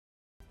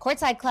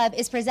Courtside Club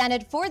is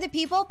presented for the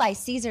people by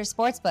Caesars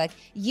Sportsbook.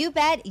 You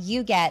bet,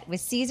 you get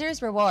with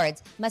Caesars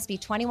Rewards. Must be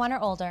 21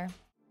 or older.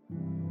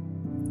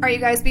 All right, you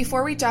guys,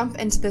 before we jump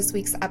into this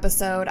week's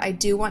episode, I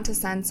do want to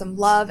send some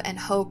love and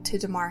hope to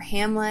Damar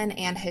Hamlin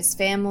and his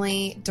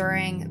family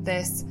during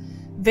this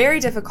very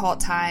difficult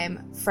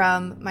time.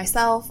 From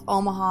myself,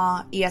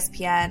 Omaha,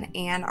 ESPN,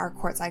 and our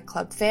Courtside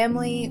Club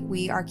family,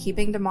 we are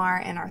keeping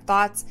Damar in our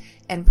thoughts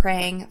and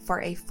praying for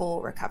a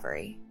full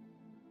recovery.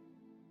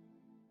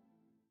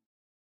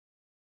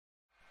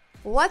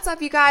 What's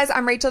up, you guys?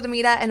 I'm Rachel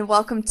DeMita, and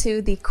welcome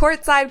to the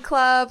Courtside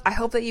Club. I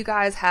hope that you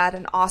guys had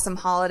an awesome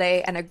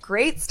holiday and a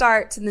great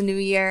start to the new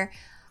year.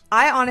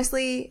 I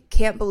honestly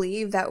can't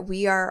believe that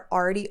we are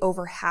already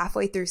over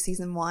halfway through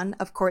season 1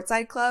 of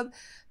Courtside Club.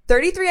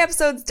 33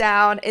 episodes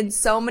down and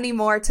so many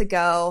more to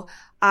go.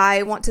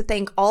 I want to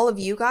thank all of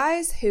you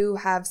guys who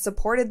have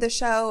supported the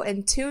show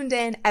and tuned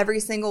in every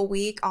single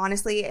week.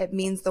 Honestly, it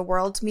means the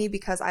world to me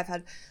because I've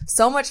had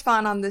so much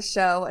fun on this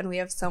show and we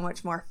have so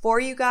much more for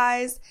you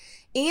guys.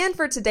 And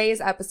for today's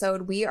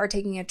episode, we are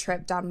taking a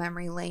trip down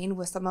memory lane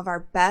with some of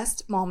our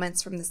best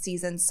moments from the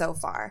season so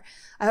far.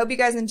 I hope you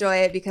guys enjoy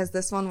it because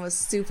this one was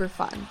super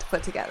fun to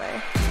put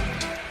together.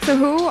 So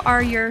who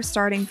are your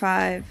starting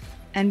 5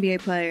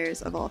 NBA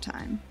players of all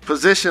time?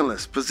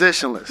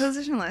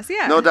 Positionless,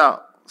 yeah. no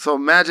doubt. So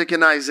Magic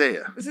and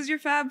Isaiah. This is your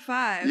Fab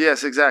 5.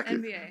 Yes, exactly.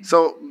 NBA.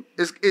 So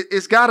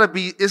it's gotta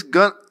be.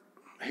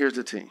 Here's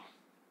the team.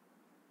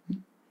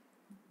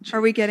 Are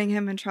we getting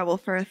him in trouble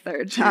for a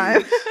third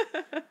time?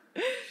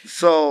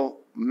 So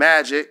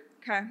Magic,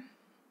 Okay.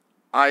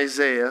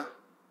 Isaiah,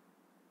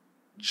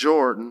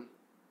 Jordan,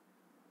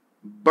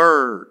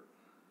 Bird.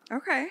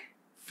 Okay.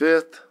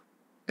 5th,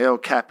 El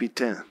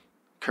Capitan,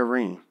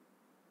 Kareem.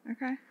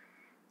 Okay.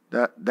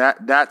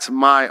 That's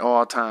my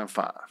all-time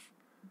 5.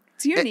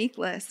 It's a unique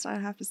list, I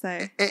have to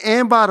say.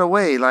 And by the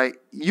way, like,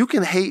 you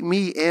can hate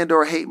me and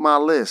or hate my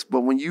list,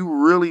 but when you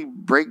really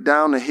break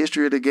down the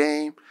history of the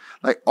game,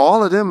 like,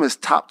 all of them is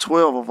top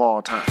 12 of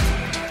all time.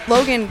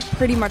 Logan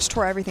pretty much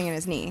tore everything in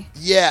his knee.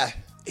 Yeah.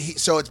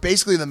 So it's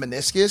basically the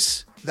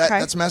meniscus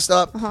that's messed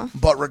up. Uh-huh.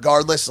 But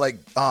regardless, like,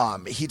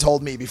 he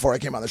told me before I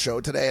came on the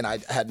show today, and I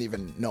hadn't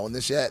even known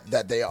this yet,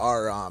 that they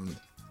are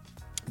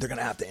they're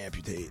gonna have to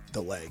amputate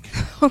the leg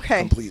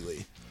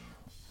completely.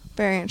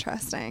 Very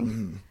interesting.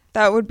 Mm-hmm.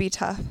 That would be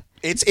tough.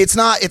 It's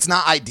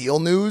not ideal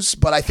news,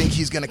 but I think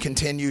he's going to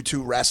continue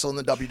to wrestle in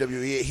the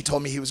WWE. He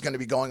told me he was going to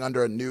be going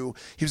under he told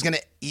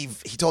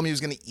me he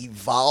was going to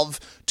evolve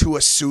to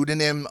a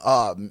pseudonym.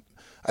 I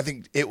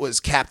think it was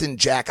Captain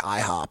Jack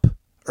IHOP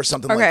or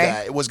something like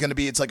that. It was going to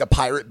be, it's like a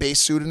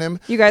pirate-based pseudonym.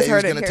 You guys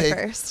heard it here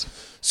first.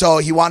 So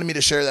he wanted me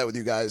to share that with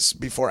you guys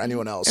before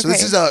anyone else. So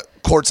this is a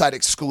Courtside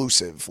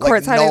exclusive.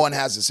 Like, no one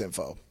has this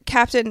info.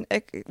 Captain,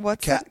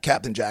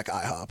 Captain Jack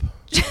IHOP.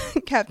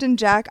 Captain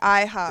Jack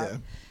IHOP. Yeah.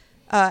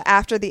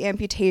 After the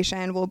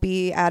amputation, will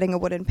be adding a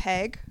wooden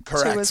peg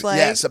to his leg.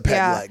 Yes, a peg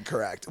leg,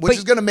 correct. Which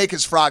is going to make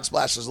his frog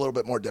splashes a little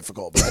bit more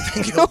difficult, but I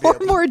think he'll be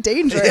able more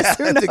dangerous. Yeah,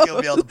 I think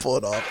he'll be able to pull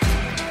it off.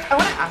 I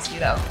want to ask you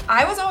though,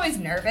 I was always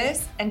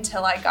nervous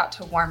until I got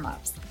to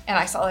warm-ups and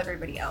I saw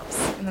everybody else.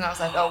 And then I was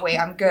like, oh wait,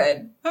 I'm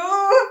good.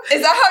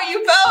 Is that how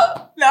you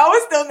felt? No, I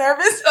was still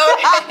nervous.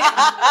 Okay.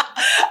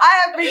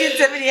 I have freaking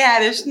Tiffany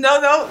Haddish.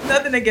 No,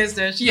 nothing against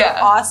her. She's an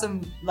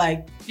awesome,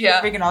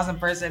 freaking awesome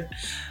person.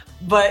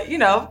 But,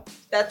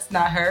 that's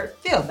not her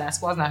field.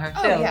 Basketball's not her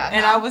field. Yeah,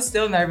 and I was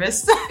still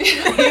nervous.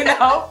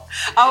 I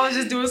was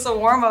just doing some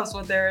warm-ups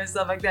with her and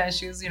stuff like that.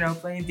 She was,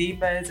 playing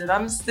defense. And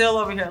I'm still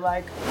over here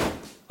like,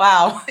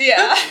 wow.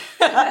 Yeah.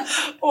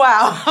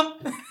 Wow.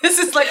 This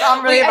is like,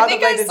 I'm really about to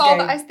play this game.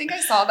 I think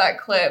I saw that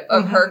clip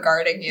of her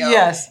guarding you.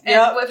 Yes.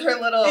 And with her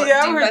little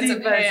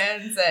defensive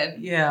hands.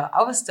 And yeah,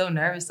 I was still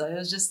nervous though. It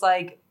was just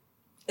like,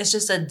 it's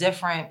a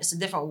different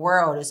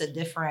world. It's a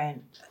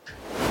different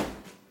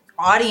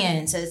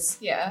audience. It's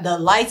the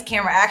lights,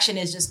 camera, action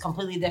is just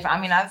completely different.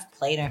 I mean, I've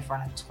played in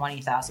front of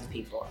 20,000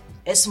 people.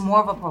 It's more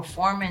of a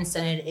performance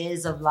than it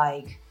is of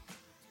like,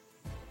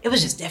 it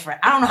was just different.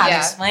 I don't know how to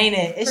explain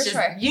it. It's just,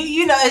 it's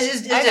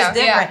just different.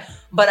 Yeah.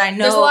 But I know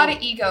there's a lot of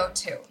ego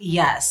too.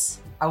 Yes.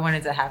 I went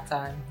into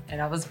halftime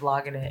and I was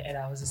vlogging it and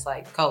I was just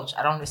like, Coach,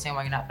 I don't understand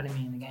why you're not putting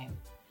me in the game.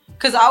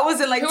 Cause I was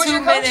in like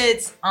 2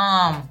 minutes.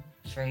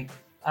 Freak.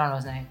 I don't know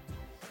his name.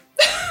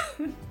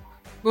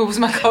 What was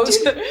my coach?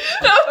 He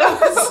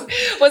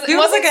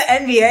was like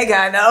an NBA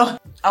guy, no?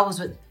 I was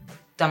with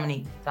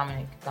Dominique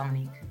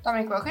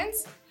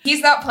Wilkins?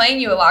 He's not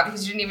playing you a lot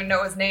because you didn't even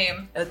know his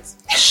name.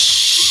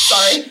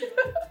 Sorry.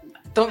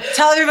 Don't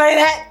tell everybody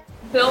that.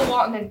 Bill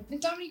Walton and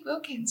Dominique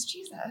Wilkins.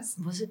 Jesus.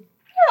 Was it?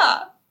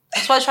 Yeah.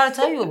 That's what I tried to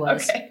tell you it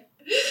was. Okay.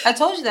 I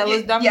told you that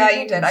was Dominique Yeah,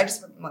 Wilkins. you did. I just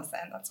wouldn't listen.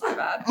 That's my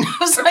bad. I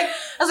was like,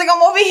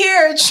 I'm over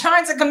here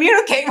trying to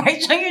communicate,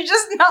 Rachel. You're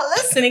just not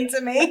listening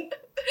to me.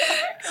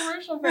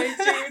 Commercial break.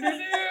 No,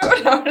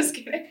 I'm just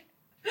kidding.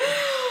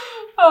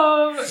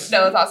 No, that's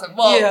awesome.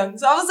 Well, yeah.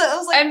 So I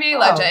was like, NBA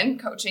legend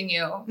coaching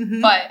you,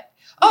 but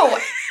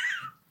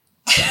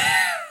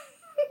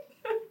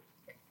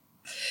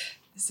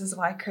this is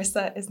why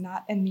Krista is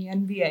not in the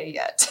NBA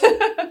yet.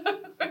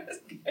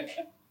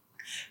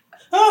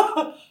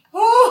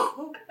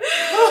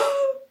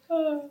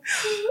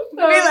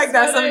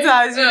 that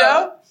sometimes, you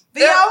know?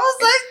 But yeah, I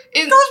was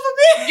like, goes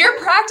for me. You're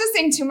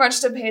practicing too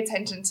much to pay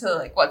attention to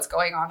like what's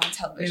going on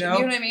television. You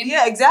know what I mean?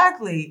 Yeah,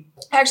 exactly.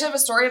 I actually have a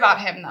story about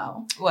him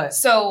though. What?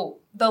 So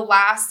the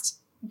last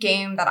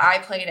game that I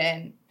played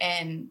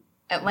in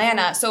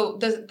Atlanta, so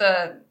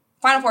the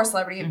Final Four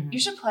celebrity, you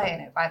should play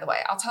in it, by the way.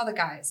 I'll tell the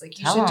guys. Like,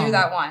 you should do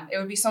that one. It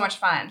would be so much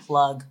fun.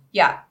 Plug.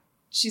 Yeah.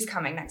 She's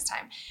coming next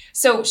time.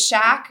 So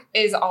Shaq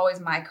is always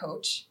my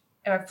coach.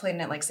 And I've played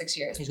in it like 6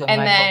 years.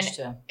 And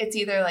then it's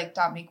either like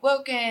Dominique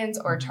Wilkins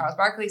or Charles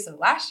Barkley. So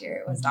last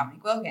year it was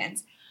Dominique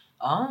Wilkins.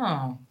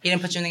 Oh. He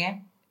didn't put you in the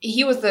game?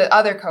 He was the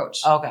other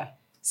coach. Oh, okay.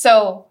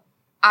 So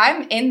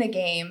I'm in the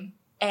game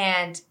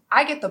and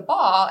I get the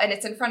ball and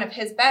it's in front of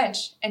his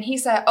bench. And he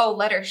said, oh,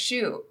 let her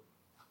shoot.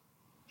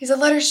 He said,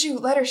 let her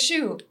shoot, let her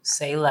shoot.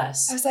 Say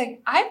less. I was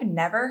like, I've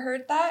never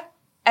heard that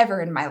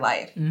ever in my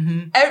life.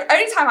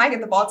 Anytime I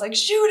get the ball, it's like,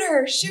 shoot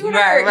her, shoot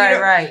her.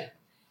 Right.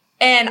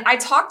 And I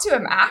talked to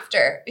him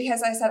after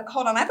because I said,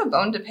 hold on, I have a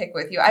bone to pick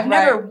with you. I've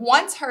never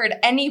once heard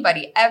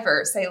anybody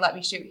ever say, let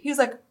me shoot. He was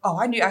like, oh,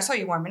 I saw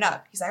you warming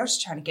up. He's like, I was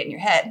just trying to get in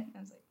your head. I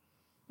was like,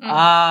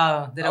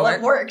 did it work?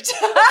 It worked.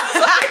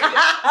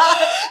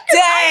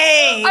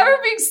 Dang! I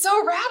remember being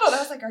so rattled. I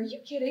was like, are you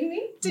kidding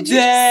me? Did you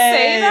just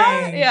say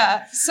that?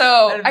 Yeah.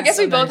 So I guess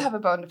we both have a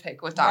bone to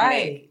pick with Dominique.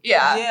 Right.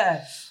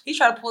 Yeah. He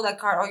tried to pull that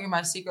card, oh, you're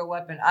my secret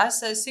weapon. I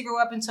said, secret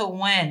weapon to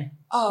win.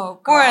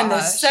 Oh, gosh. We're in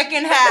the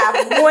second half.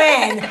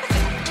 Win.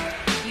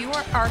 You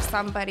are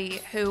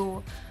somebody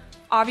who,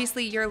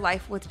 obviously your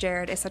life with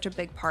Jared is such a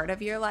big part of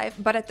your life,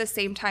 but at the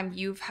same time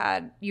you've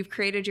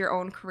created your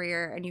own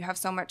career and you have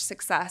so much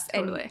success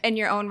in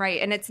your own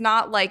right. And it's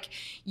not like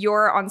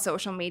you're on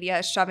social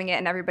media shoving it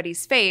in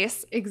everybody's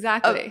face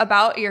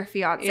about your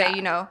fiance,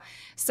 you know?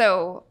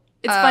 So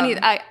it's funny.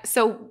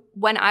 So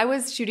when I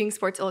was shooting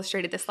Sports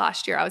Illustrated this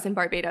last year, I was in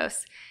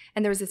Barbados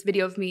and there was this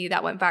video of me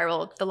that went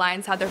viral. The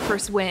Lions had their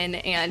first win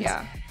and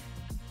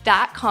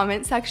that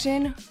comment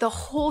section, the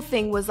whole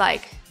thing was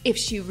like, if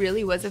she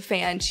really was a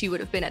fan, she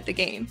would have been at the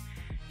game.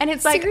 And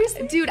it's like,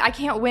 dude, I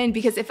can't win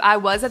because if I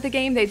was at the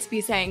game, they'd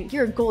be saying,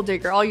 you're a gold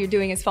digger. All you're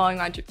doing is following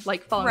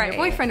your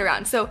boyfriend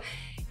around. So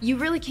you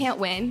really can't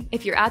win.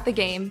 If you're at the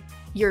game,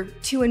 you're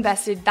too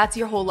invested. That's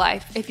your whole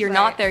life. If you're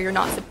not there, you're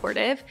not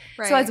supportive.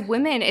 So as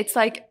women, it's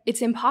like,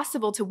 it's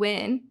impossible to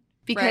win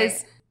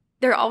because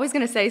they're always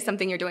going to say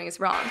something you're doing is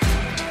wrong.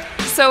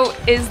 So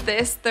is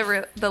this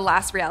the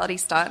last reality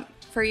stunt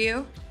for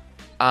you?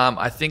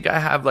 I think I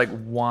have like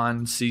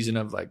one season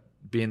of like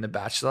being the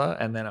Bachelor,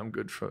 and then I'm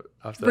good for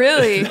after.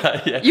 Really?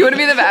 Yeah. You want to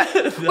be the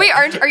Bachelor? Wait,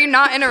 are you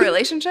not in a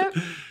relationship?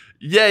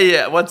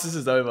 Yeah. Once this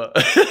is over.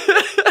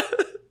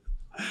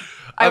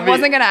 I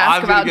wasn't gonna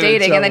ask about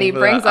dating, and then he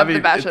brings up the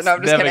Bachelor. No,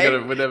 I'm just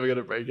kidding. We're never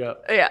gonna break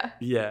up.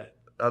 Yeah.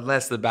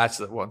 Unless the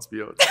Bachelor wants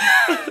Bjorn.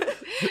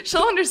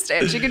 She'll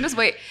understand. She can just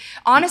wait.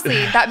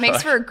 Honestly, that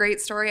makes for a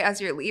great story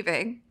as you're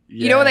leaving.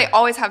 Yeah. You know, they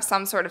always have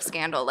some sort of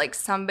scandal. Like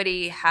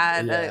somebody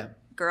had a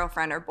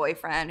girlfriend or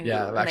boyfriend who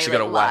I've actually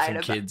got a wife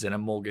and kids and a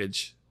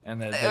mortgage. And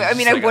then I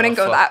mean, I wouldn't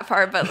go that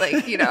far, but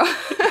like, you know.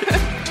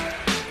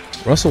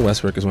 Russell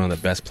Westbrook is one of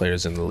the best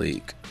players in the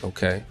league,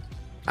 okay?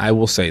 I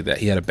will say that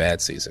he had a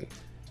bad season.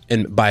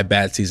 And by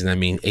bad season, I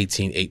mean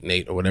 18,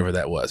 8-8 or whatever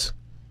that was.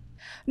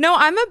 No,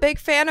 I'm a big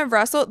fan of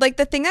Russell. Like,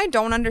 the thing I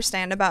don't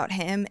understand about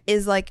him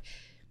is, like,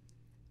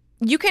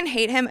 you can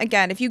hate him.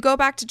 Again, if you go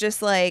back to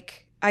just,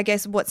 like, I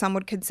guess what some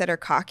would consider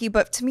cocky,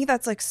 but to me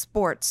that's like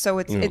sports, so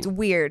it's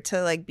weird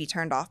to like be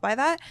turned off by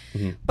that.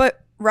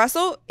 But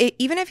Russell,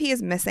 even if he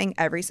is missing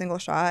every single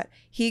shot,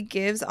 he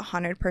gives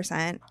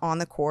 100% on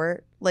the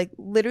court, like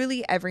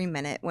literally every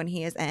minute when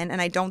he is in.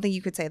 And I don't think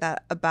you could say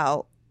that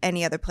about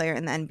any other player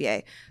in the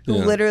NBA who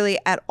literally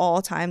at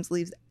all times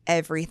leaves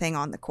everything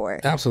on the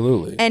court.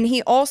 Absolutely. And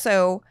he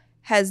also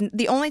has,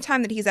 the only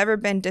time that he's ever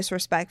been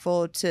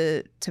disrespectful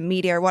to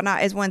media or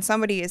whatnot is when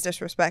somebody is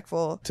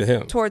disrespectful to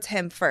him, towards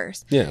him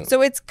first. Yeah.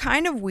 So it's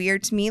kind of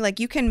weird to me. Like,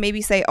 you can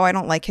maybe say, oh, I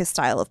don't like his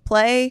style of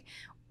play,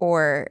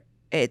 or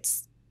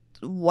it's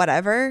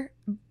whatever.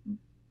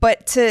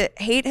 But to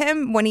hate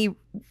him when he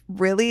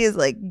really is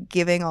like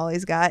giving all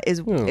he's got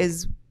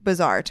is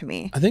bizarre to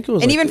me. I think it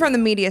was, and even from the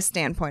media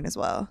standpoint as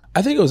well.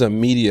 I think it was a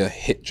media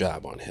hit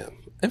job on him.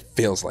 It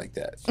feels like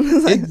that.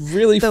 Like it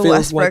really the feels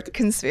Westbrook like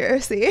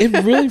conspiracy. It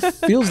really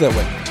feels that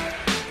way.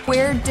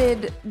 Where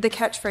did the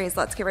catchphrase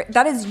 "Let's get right"?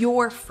 That is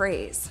your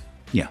phrase.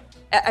 Yeah.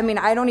 I mean,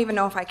 I don't even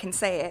know if I can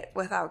say it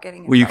without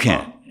getting. Well, you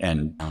can,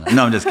 and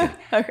no, I'm just kidding.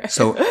 Okay.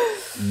 So,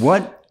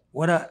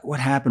 what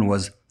happened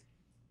was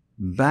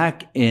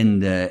back in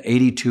the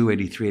 82,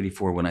 83,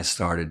 84 when I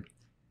started,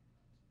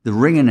 the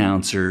ring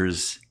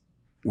announcers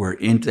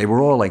they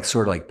were all like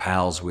sort of like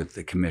pals with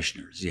the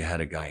commissioners. You had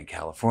a guy in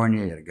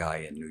California, you had a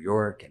guy in New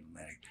York,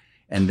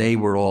 and they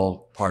were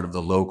all part of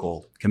the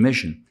local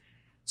commission.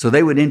 So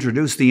they would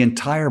introduce the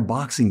entire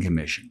boxing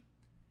commission,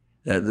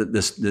 for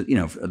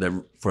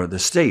the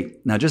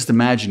state. Now just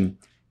imagine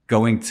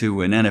going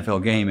to an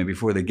NFL game, and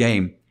before the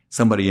game,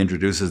 somebody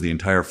introduces the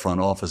entire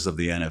front office of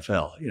the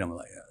NFL. You know,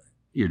 like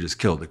you just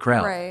killed the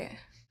crowd. Right.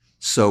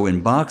 So in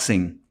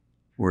boxing,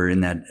 we're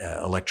in that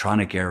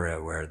electronic era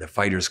where the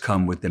fighters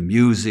come with the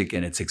music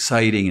and it's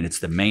exciting and it's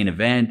the main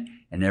event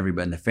and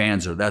everybody and the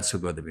fans that's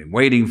what they've been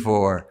waiting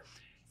for.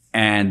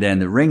 And then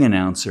the ring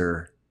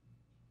announcer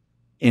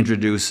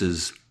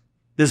introduces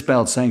this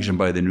bout sanctioned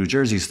by the New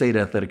Jersey State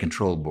Athletic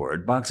Control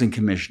Board, boxing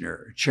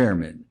commissioner,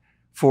 chairman,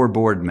 4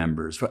 board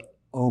members.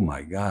 Oh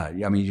my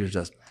God. I mean, you're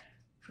just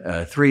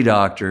 3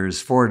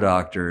 doctors, 4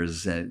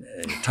 doctors, a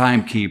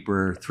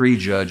timekeeper, 3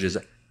 judges.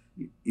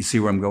 You see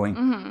where I'm going?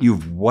 Mm-hmm.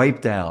 You've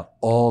wiped out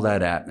all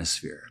that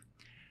atmosphere.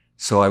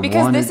 So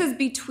because this is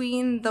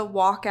between the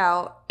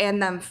walkout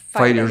and them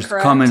fighting, fighters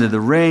come into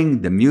the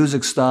ring, the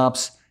music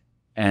stops,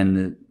 and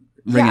the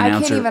ring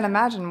announcer. I can't even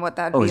imagine what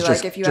that'd be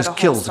like if you had a whole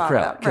kills stop the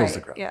crowd. That. Kills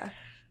the crowd. Yeah.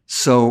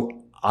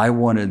 So I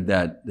wanted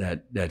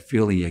that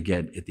feeling you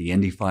get at the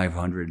Indy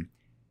 500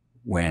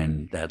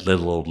 when that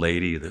little old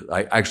lady.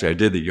 I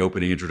did the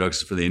opening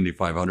introductions for the Indy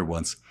 500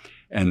 once,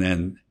 and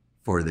then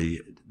for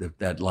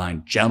that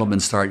line, "Gentlemen,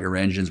 start your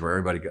engines," where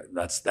everybody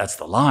that's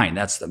the line,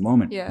 that's the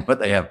moment. Yeah. But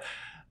they have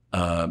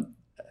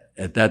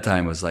at that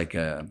time it was like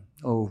I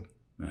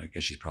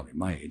guess she's probably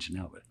my age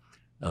now, but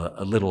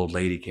a little old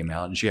lady came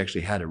out and she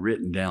actually had it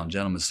written down,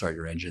 "Gentlemen, start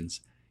your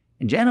engines,"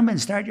 and "Gentlemen,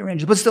 start your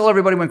engines." But still,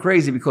 everybody went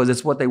crazy because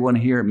it's what they want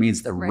to hear. It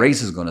means the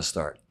race is going to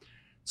start.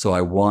 So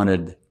I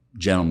wanted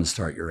 "Gentlemen,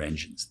 start your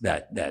engines,"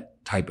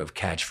 that type of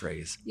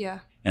catchphrase. Yeah.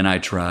 And I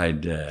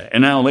tried,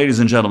 and now, ladies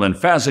and gentlemen,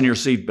 fasten your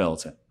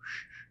seatbelts.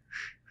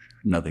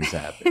 Nothing's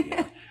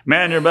happening.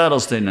 Man, your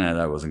battles tonight.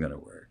 That wasn't going to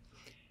work.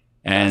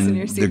 And fasten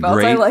your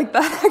seatbelts. I like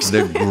that,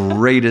 actually. the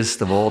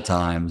greatest of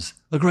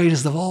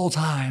all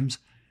times,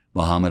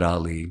 Muhammad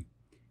Ali.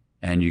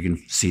 And you can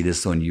see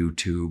this on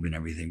YouTube and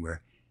everything,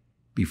 where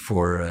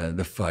before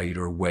the fight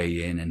or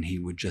weigh in, and he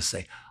would just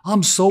say,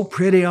 "I'm so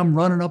pretty. I'm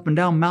running up and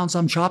down mountains.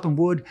 I'm chopping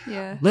wood.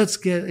 Yeah. Let's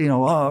get,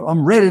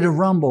 I'm ready to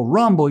rumble.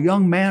 Rumble,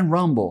 young man,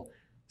 rumble."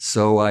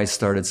 So I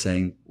started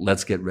saying,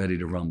 "Let's get ready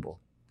to rumble."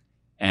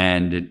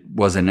 And it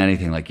wasn't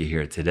anything like you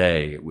hear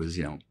today. It was,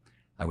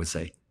 I would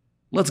say,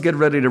 "Let's get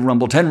ready to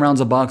rumble." 10 rounds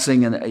of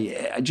boxing. And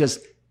I just,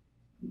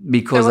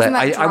 because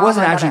I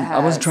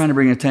wasn't trying to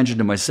bring attention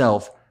to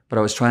myself, but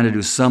I was trying to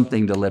do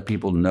something to let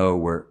people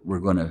know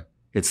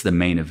it's the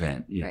main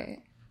event. Yeah. Right.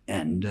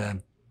 And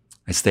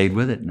I stayed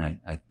with it. And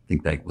I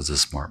think that was a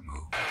smart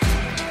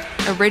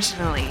move.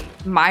 Originally,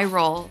 my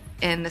role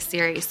in the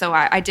series, so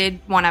I did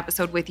one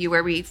episode with you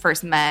where we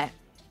first met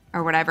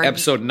or whatever.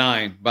 Episode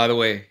 9, by the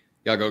way.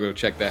 Y'all go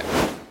check that.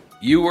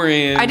 You were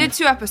in... I did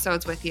 2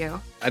 episodes with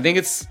you. I think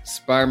it's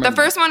Spider-Man. The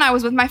first one I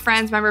was with my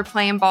friends, remember,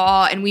 playing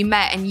ball, and we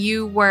met, and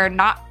you were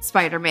not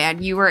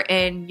Spider-Man. You were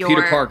in your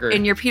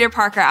Peter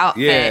Parker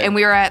outfit. Yeah. And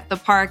we were at the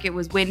park. It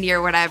was windy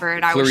or whatever,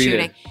 and I was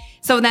shooting.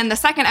 So then the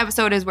second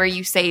episode is where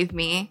you saved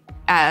me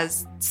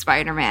as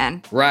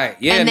Spider-Man. Right.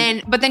 Yeah.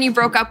 But then you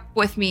broke up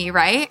with me,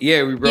 right?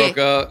 Yeah, we broke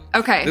up.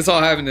 Okay. This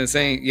all happened in the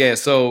same... Yeah,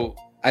 so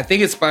I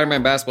think it's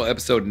Spider-Man Basketball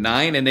episode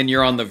 9, and then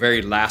you're on the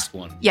very last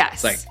one. Yes.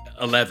 It's like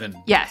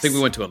 11. Yes. I think we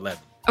went to 11.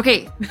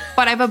 Okay,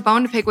 but I have a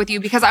bone to pick with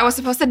you because I was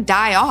supposed to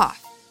die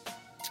off.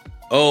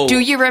 Oh. Do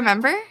you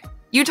remember?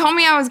 You told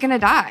me I was going to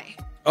die.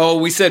 Oh,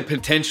 we said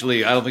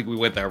potentially. I don't think we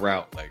went that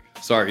route. Like,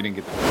 sorry, you didn't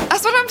get that.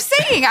 That's what I'm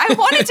saying. I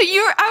wanted to.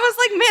 I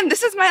was like, man,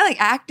 this is my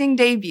acting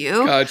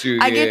debut. Got you.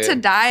 I get to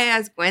die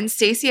as Gwen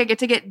Stacy. I get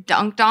to get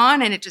dunked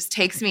on, and it just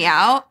takes me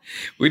out.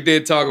 We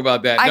did talk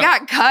about that. I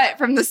got cut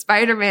from the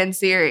Spider-Man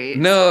series.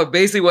 No,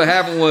 basically what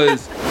happened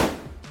was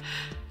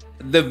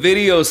the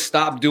video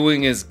stopped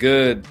doing as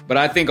good, but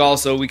I think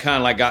also we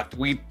kind of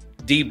we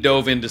deep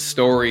dove into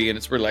story, and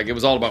it's really it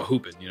was all about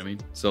hooping, you know what I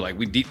mean? So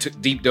we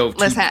deep dove.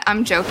 Listen,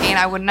 I'm joking.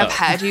 I wouldn't have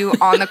had you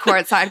on the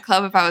Courtside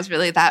Club if I was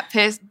really that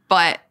pissed,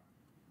 but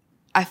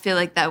I feel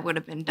like that would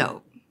have been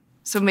dope.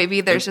 So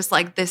maybe there's just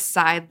this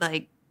side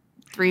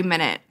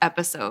 3-minute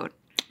episode.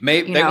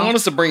 Maybe they want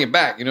us to bring it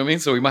back, you know what I mean?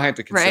 So we might have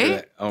to consider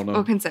that. I don't know.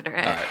 We'll consider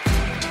it. All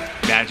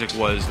right. Magic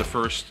was the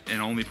first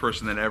and only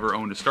person that ever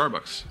owned a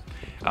Starbucks.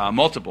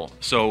 Multiple.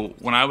 So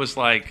when I was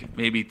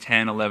maybe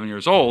 10, 11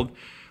 years old,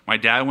 my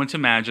dad went to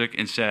Magic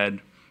and said,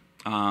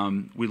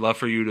 we'd love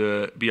for you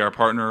to be our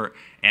partner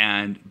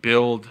and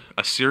build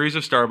a series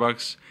of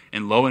Starbucks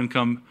in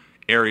low-income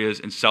areas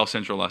in South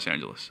Central Los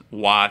Angeles.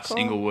 Watts,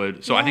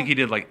 Inglewood. So I think he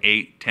did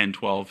 8, 10,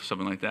 12,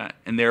 something like that.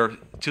 And they're,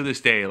 to this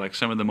day,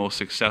 some of the most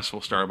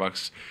successful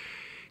Starbucks.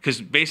 Because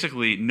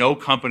basically, no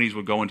companies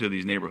would go into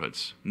these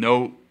neighborhoods,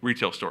 no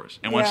retail stores.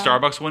 And when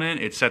Starbucks went in,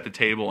 it set the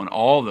table, and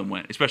all of them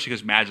went, especially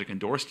because Magic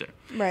endorsed it.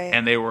 Right.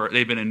 And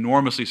they've been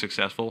enormously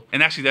successful.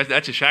 And actually,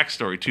 that's a Shaq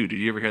story too. Did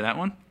you ever hear that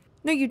one?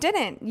 No, you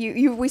didn't.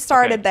 We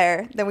started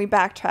there, then we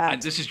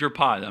backtracked. This is your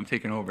pod. I'm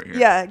taking over here.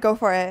 Yeah, go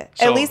for it.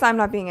 So, at least I'm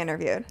not being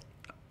interviewed.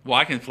 Well,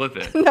 I can flip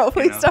it. No,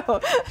 please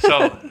don't.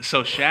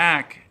 So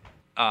Shaq,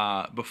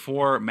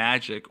 before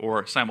Magic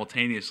or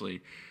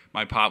simultaneously,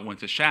 my pop went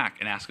to Shaq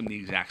and asked him the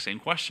exact same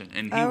question.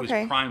 And he was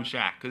prime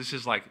Shaq. Because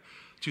this is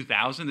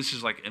 2000. This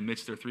is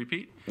amidst their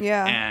three-peat.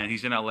 Yeah. And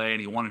he's in LA and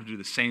he wanted to do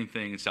the same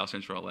thing in South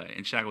Central LA.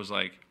 And Shaq was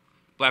like,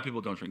 black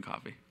people don't drink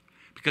coffee.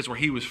 Because where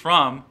he was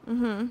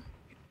from,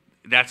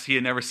 he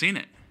had never seen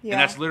it. Yeah.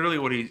 And that's literally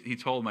what he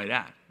told my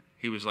dad.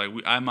 He was like,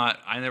 I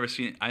never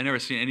seen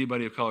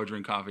anybody of color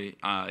drink coffee.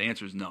 The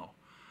answer is no.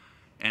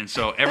 And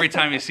so every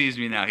time he sees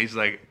me now, he's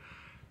like,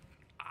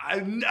 I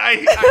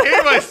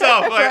hate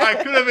myself. Like I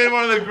could have been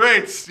one of the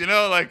greats,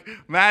 like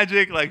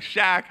Magic, like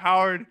Shaq,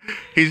 Howard.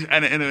 He's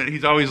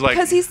always like,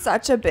 because he's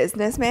such a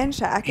businessman.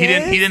 Shaq he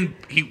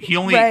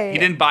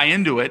didn't buy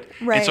into it,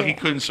 and so he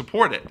couldn't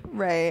support it.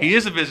 Right. He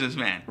is a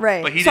businessman.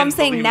 Right. But he so didn't I'm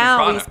saying believe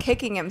now in his he's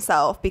kicking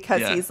himself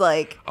because he's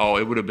like, oh,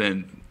 it would have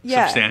been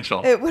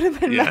substantial. It would have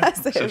been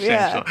massive. Substantial.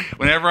 Yeah.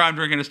 Whenever I'm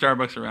drinking a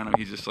Starbucks around him,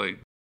 he's just like,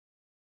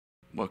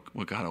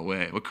 what got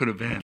away? What could have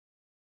been?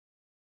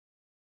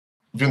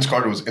 Vince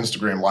Carter was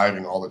Instagram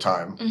living all the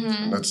time. Mm-hmm.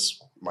 And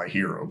that's my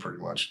hero pretty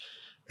much.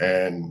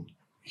 And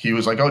he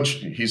was like,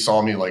 he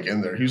saw me like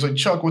in there. He was like,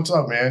 Chuck, what's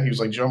up, man? He was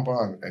like, jump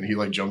on. And he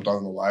like jumped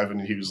on the live and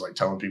he was like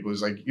telling people,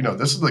 he's like,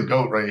 this is the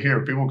GOAT right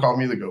here. People call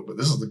me the GOAT, but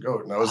this is the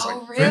GOAT. And I was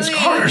like, really? Vince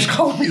Carter's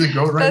calling me the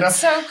GOAT right now. That's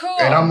so cool.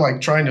 And I'm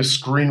like trying to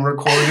screen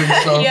record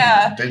and stuff.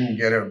 Yeah. Didn't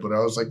get it, but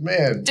I was like,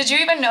 man. Did you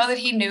even know that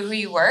he knew who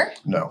you were?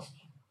 No.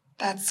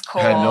 That's cool.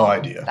 I had no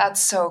idea.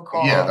 That's so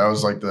cool. Yeah, that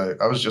was like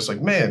I was just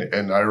like, man.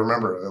 And I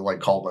remember I like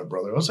called my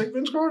brother. I was like,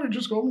 Vince Carter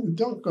just called me the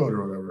dunk goat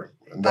or whatever.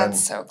 And that's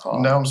so cool.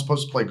 Now I'm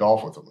supposed to play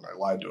golf with him. And I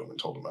lied to him and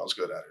told him I was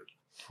good at it.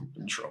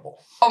 In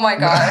trouble. Oh my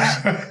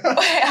gosh.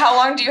 How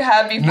long do you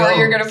have before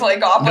you're going to play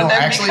golf with him?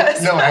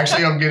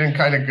 Actually, I'm getting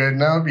kind of good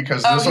now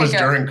because this was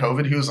during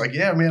COVID. He was like,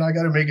 yeah, man, I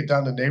got to make it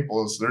down to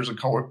Naples. There's a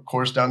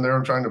course down there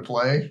I'm trying to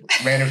play.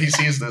 Man, if he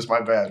sees this, my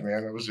bad,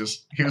 man.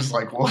 He was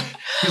like,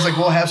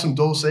 we'll have some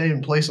dulce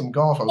and play some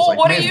golf. I was like,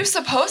 what are you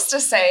supposed to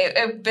say?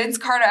 If Vince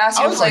Carter asked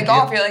you to play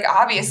golf, you're like,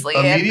 obviously.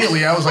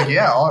 Immediately, I was like,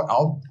 yeah,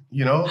 I'll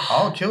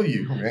kill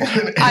you,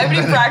 man. I've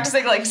been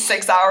practicing like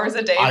 6 hours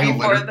a day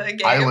before the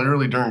game. I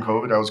literally, during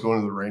COVID, I was going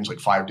to the range like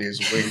 5 days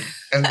a week.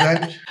 And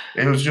then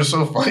it was just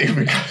so funny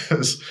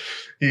because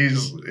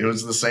it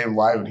was the same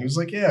live. And he was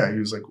like,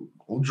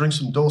 we'll drink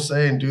some dulce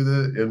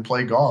and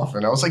play golf.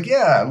 And I was like,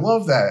 yeah, I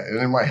love that. And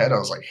in my head, I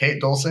was like, hate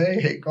dulce,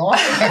 hate golf.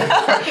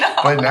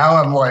 But now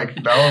I'm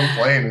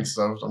playing and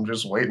stuff. I'm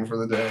just waiting for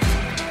the day.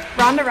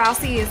 Ronda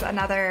Rousey is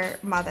another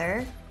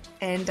mother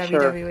in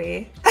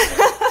WWE.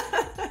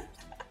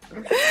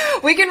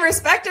 We can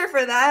respect her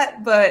for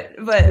that, but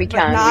we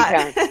can.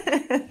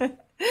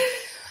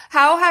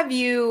 How have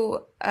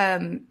you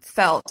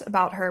felt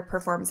about her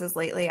performances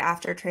lately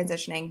after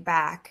transitioning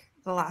back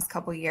the last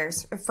couple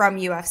years from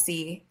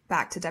UFC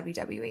back to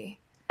WWE?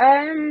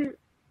 I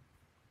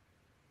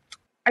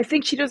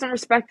think she doesn't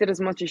respect it as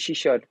much as she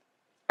should.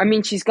 I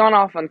mean, she's gone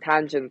off on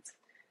tangents,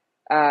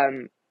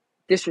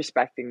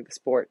 disrespecting the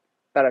sport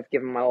that I've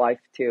given my life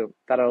to,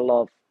 that I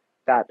love,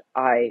 that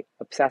I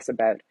obsess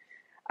about.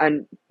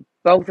 And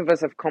both of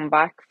us have come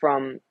back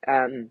from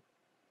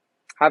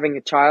having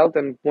a child,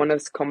 and one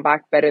has come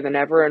back better than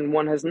ever and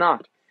one has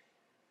not.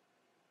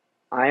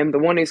 I am the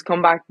one who's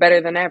come back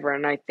better than ever,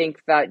 and I think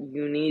that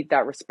you need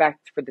that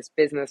respect for this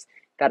business,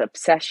 that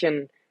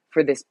obsession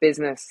for this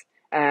business,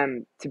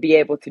 to be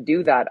able to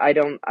do that. I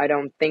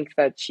don't think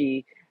that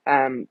she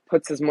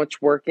puts as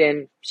much work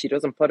in. She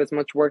doesn't put as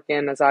much work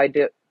in as I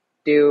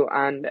do,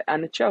 and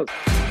it shows.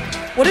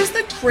 What is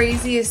the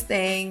craziest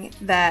thing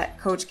that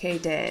Coach K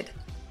did,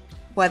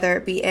 whether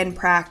it be in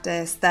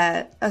practice,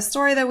 that a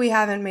story that we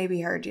haven't maybe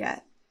heard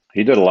yet?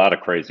 He did a lot of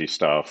crazy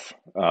stuff.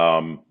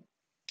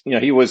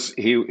 He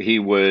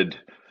would,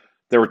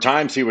 there were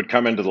times he would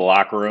come into the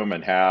locker room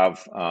and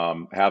have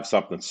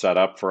something set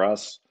up for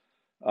us.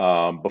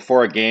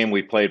 Before a game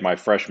we played my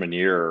freshman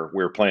year,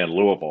 we were playing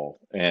Louisville.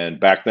 And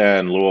back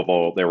then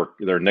Louisville,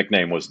 their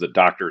nickname was the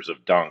Doctors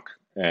of Dunk.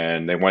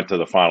 And they went to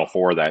the Final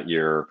Four that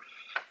year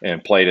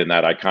and played in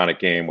that iconic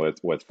game with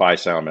Phi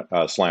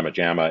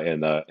Slamma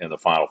in the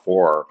Final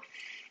Four.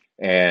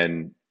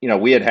 And,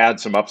 we had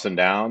some ups and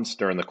downs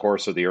during the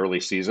course of the early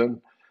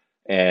season.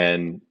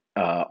 And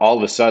all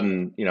of a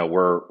sudden,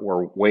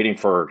 we're waiting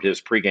for his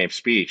pregame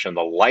speech and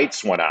the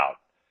lights went out.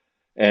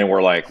 And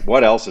we're like,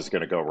 what else is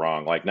going to go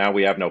wrong? Like, now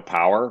we have no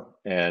power.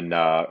 And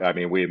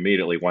we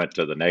immediately went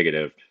to the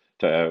negative.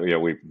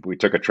 We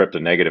took a trip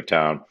to Negative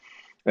Town.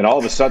 And all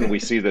of a sudden we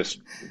see this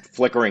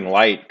flickering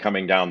light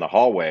coming down the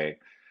hallway.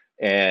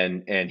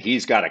 And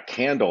he's got a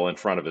candle in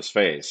front of his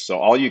face. So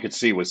all you could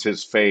see was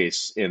his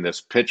face in this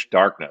pitch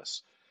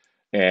darkness.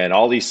 And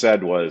all he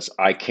said was,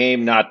 I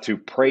came not to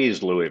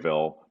praise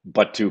Louisville,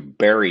 but to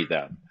bury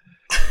them,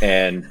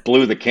 and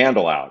blew the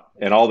candle out.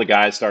 And all the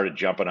guys started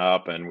jumping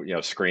up and,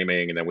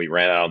 screaming. And then we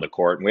ran out on the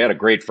court and we had a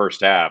great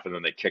first half. And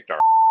then they kicked our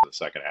the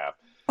second half.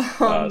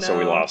 No. So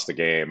we lost the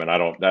game. And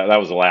that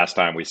was the last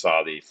time we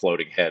saw the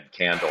floating head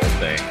candle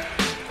thing.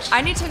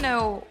 I need to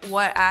know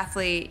what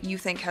athlete you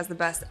think has the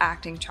best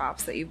acting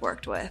chops that you've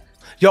worked with.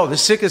 Yo, the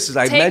sickest is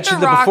I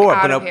mentioned it before,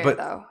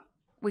 but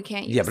we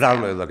can't. Yeah, but I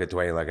don't really look at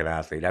Dwayne like an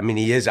athlete. I mean,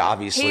 he is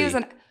obviously. He is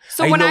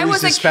when I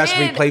was a kid,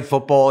 he played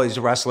football. He's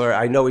a wrestler.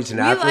 I know he's an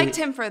athlete. We liked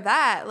him for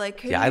that.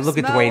 I look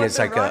at Dwayne as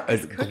like a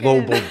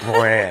global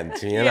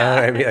brand. You know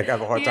what I mean? Like, I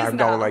have a hard time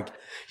going like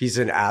he's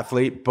an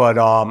athlete. But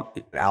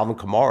Alvin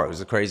Kamara was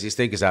the craziest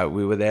thing because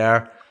we were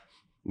there.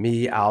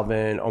 me,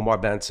 Alvin, Omar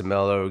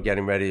Benson-Miller were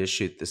getting ready to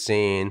shoot the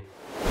scene.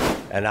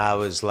 And I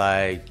was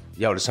like,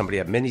 yo, does somebody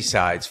have mini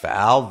sides for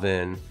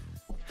Alvin?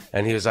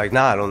 And he was like,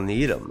 nah, I don't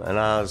need them. And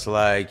I was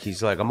like,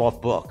 he's like, I'm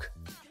off book.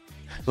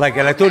 Like,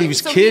 and I thought he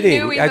was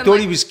kidding. I thought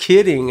he was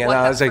kidding. And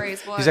I was like,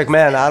 he's like,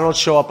 man, I don't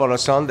show up on a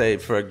Sunday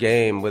for a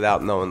game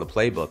without knowing the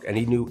playbook. And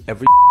he knew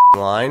every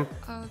line.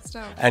 Oh, that's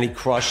dope. And he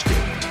crushed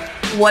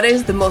it. What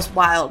is the most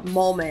wild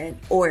moment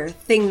or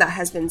thing that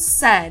has been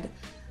said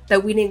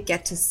that we didn't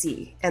get to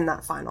see in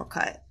that final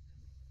cut?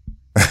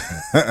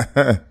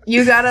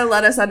 You gotta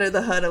let us under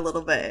the hood a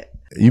little bit.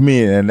 You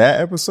mean in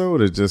that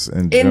episode or just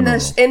in general?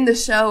 In the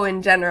show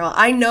in general?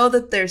 I know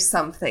that there's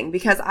something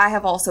because I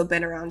have also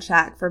been around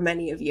Shaq for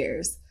many of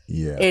years.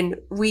 Yeah. And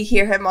we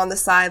hear him on the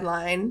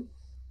sideline.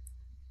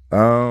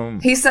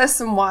 He says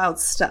some wild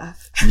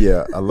stuff.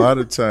 Yeah, a lot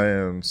of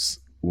times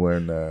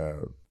when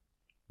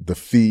the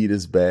feed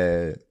is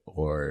bad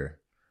or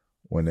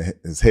when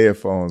his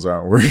headphones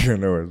aren't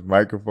working or his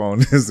microphone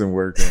isn't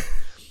working,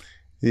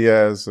 he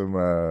has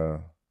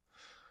some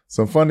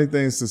funny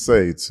things to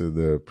say to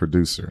the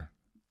producer.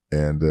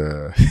 And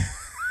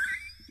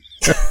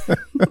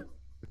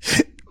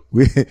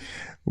we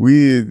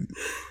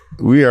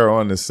are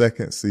on the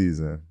second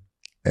season,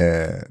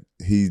 and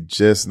he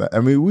just not, I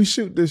mean, we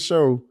shoot this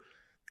show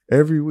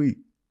every week,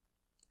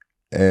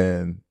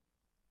 and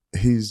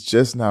he's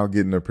just now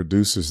getting the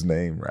producer's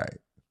name right.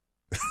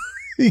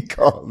 He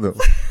called him.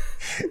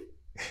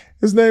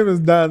 His name is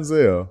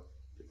Donzel.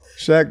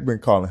 Shaq been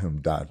calling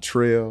him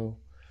Dontrell,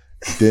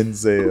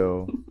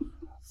 Denzel,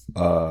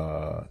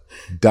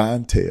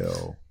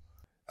 Dontel,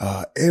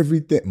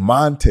 everything,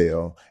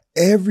 Montel,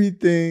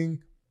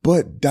 everything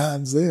but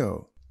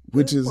Donzel,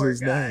 which is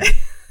his name.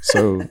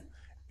 So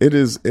it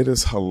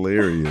is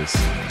hilarious.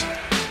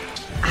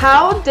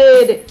 How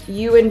did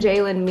you and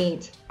Jalen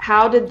meet?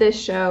 How did this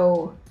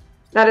show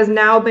that has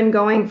now been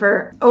going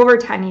for over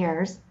 10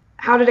 years,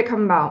 how did it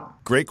come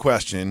about? Great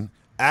question.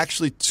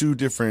 Actually, two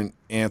different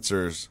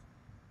answers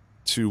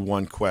to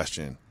one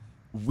question.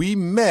 We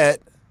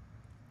met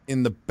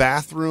in the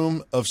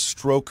bathroom of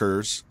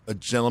Strokers, a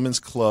gentleman's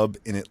club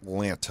in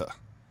Atlanta.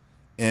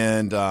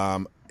 And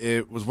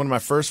it was one of my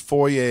first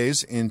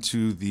forays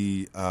into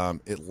the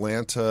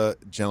Atlanta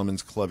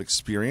Gentlemen's Club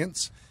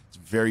experience. It's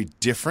very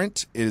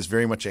different. It is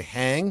very much a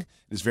hang.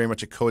 It is very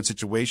much a co-ed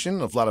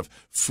situation, a lot of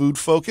food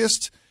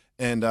focused.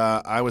 And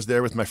I was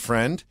there with my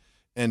friend,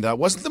 and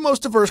wasn't the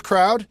most diverse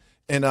crowd.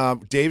 And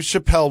Dave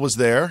Chappelle was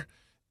there.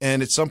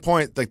 And at some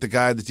point, like the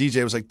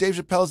DJ was like, Dave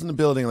Chappelle's in the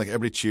building. Like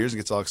everybody cheers and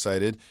gets all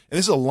excited. And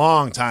this is a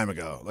long time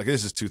ago. Like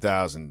this is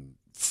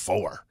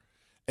 2004.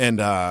 And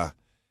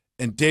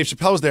Dave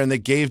Chappelle was there, and they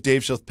gave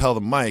Dave Chappelle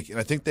the mic. And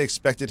I think they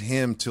expected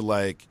him to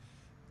like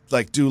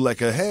do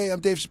like a, hey, I'm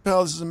Dave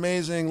Chappelle. This is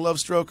amazing. Love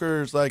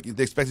Strokers. Like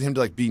they expected him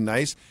to like be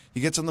nice. He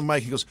gets on the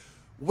mic. He goes,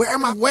 where are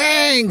my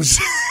wings?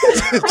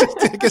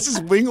 I guess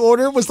his wing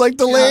order was like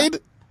delayed. Yeah.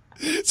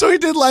 So he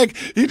did like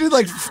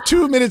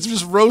 2 minutes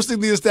just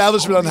roasting the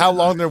establishment on how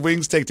long their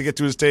wings take to get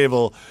to his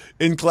table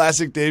in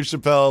classic Dave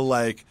Chappelle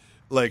like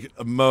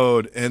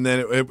mode. And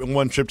then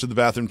one trip to the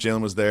bathroom,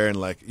 Jalen was there, and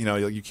like, you know,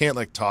 you can't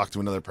like talk to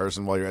another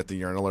person while you're at the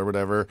urinal or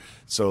whatever.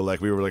 So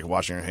like we were like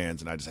washing our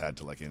hands, and I just had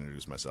to like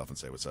introduce myself and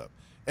say what's up.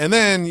 And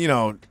then, you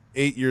know,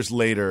 8 years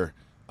later,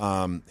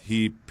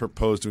 he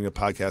proposed doing a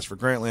podcast for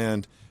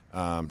Grantland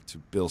to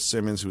Bill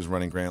Simmons, who was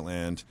running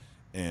Grantland,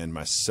 and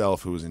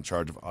myself, who was in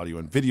charge of audio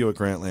and video at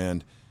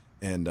Grantland.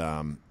 And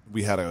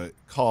we had a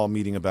call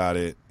meeting about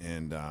it.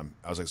 And I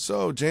was like,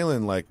 so,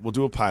 Jalen, like, we'll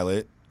do a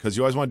pilot, because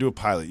you always want to do a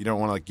pilot. You don't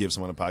want to, like, give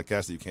someone a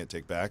podcast that you can't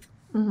take back.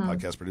 Mm-hmm.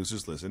 Podcast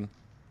producers, listen.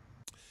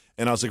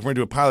 And I was like, we're going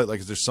to do a pilot.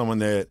 Like, is there someone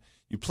that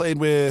you played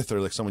with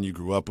or, like, someone you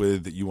grew up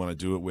with that you want to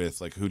do it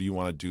with? Like, who do you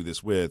want to do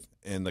this with?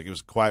 And, like, it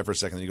was quiet for a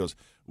second. And he goes,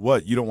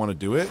 what, you don't want to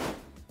do it?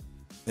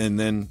 And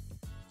then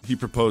he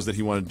proposed that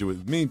he wanted to do it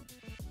with me.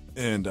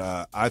 And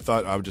I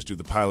thought I would just do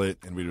the pilot,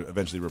 and we'd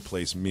eventually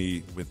replace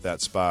me with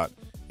that spot.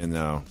 And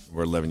now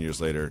we're 11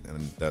 years later,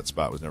 and that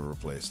spot was never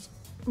replaced.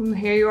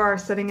 Here you are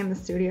sitting in the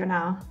studio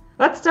now.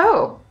 That's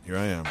dope. Here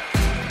I am.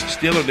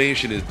 Steeler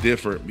Nation is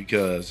different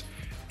because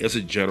it's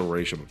a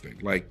generational thing.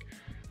 Like,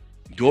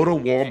 go to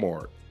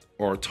Walmart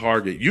or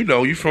Target. You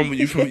know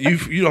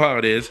how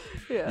it is.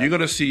 Yeah. You're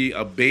gonna see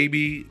a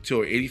baby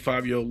to an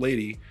 85-year-old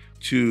lady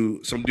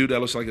to some dude that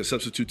looks like a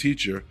substitute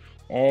teacher,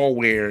 all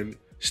wearing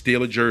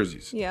Steeler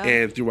jerseys. Yeah.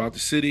 And throughout the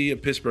city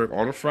of Pittsburgh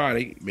on a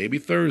Friday, maybe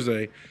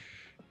Thursday,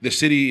 the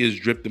city is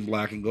dripped in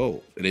black and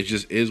gold, and it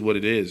just is what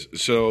it is.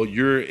 So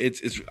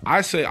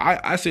I say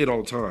it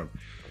all the time.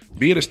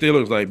 Being a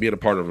Steeler is like being a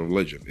part of a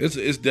religion.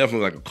 It's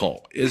definitely like a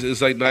cult.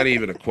 It's like not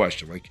even a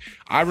question. Like,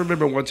 I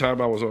remember one time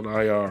I was on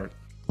IR,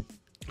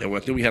 and I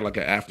think we had like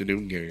an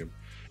afternoon game.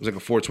 It was like a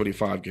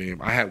 4:25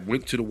 game. I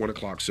went to the 1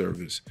 o'clock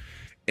service,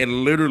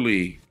 and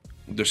literally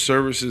the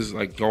service is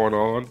like going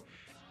on.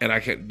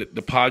 And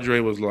the Padre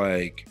was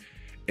like,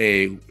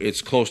 hey,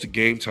 it's close to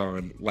game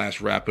time.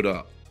 Let's wrap it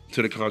up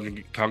to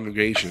the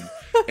congregation.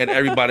 And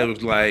everybody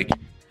was like,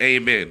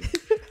 amen.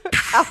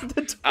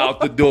 Out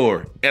the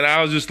door. And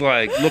I was just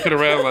like looking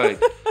around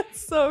like,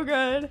 So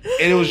good. And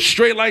it was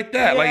straight like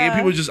that. Like, and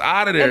people were just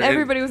out of there. And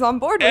everybody was on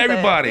board with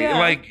everybody. it. And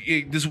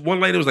like, this one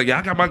lady was like, yeah,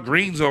 I got my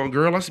greens on,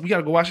 girl. I said, we got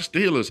to go watch the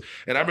Steelers.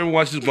 And I remember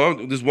watching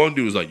this one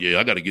dude was like, yeah,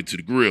 I got to get to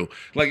the grill.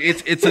 Like,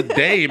 it's a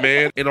day,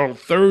 man. And on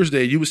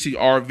Thursday, you would see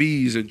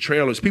RVs and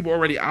trailers. People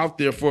already out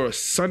there for a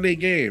Sunday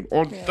game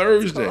on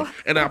Thursday. Cool.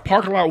 And our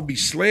parking lot would be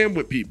slammed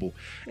with people.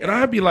 And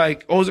I'd be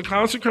like, oh, is a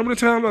concert coming to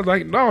town? I was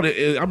like, no.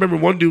 I remember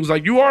one dude was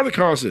like, you are the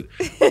concert.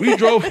 We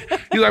drove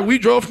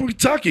from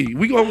Kentucky.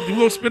 We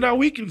gonna spend our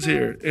weekends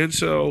here. And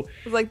so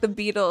it was like the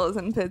Beatles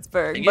in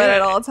Pittsburgh, but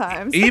at all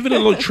times. Even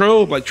in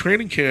Latrobe, like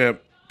training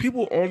camp,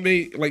 people on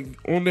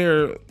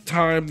their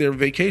time, their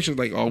vacations,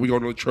 like, oh, we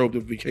going to Latrobe to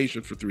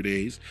vacation for 3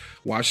 days,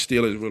 watch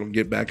Steelers, we're gonna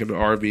get back in the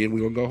RV and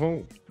we're gonna go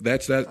home.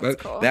 That's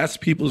cool. That's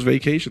people's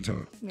vacation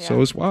time. Yeah.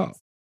 So it's wild.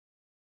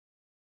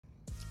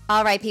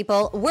 All right,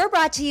 people, we're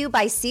brought to you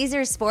by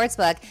Caesars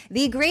Sportsbook,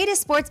 the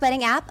greatest sports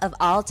betting app of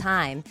all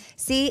time.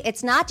 See,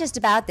 it's not just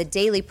about the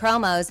daily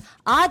promos,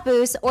 odd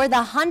boosts, or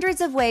the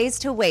hundreds of ways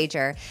to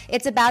wager.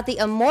 It's about the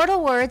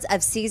immortal words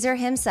of Caesar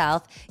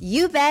himself,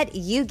 you bet,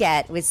 you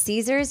get with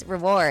Caesars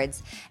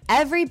Rewards.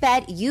 Every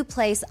bet you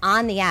place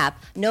on the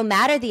app, no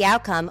matter the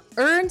outcome,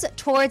 earns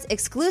towards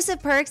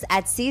exclusive perks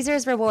at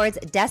Caesars Rewards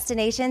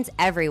destinations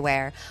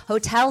everywhere.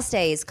 Hotel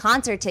stays,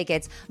 concert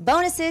tickets,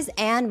 bonuses,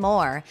 and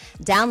more.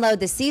 Download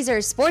the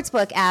Caesars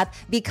Sportsbook app,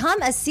 become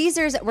a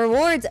Caesars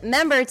Rewards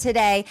member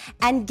today,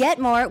 and get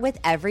more with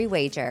every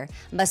wager.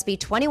 Must be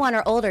 21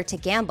 or older to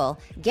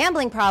gamble.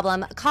 Gambling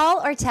problem? Call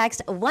or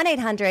text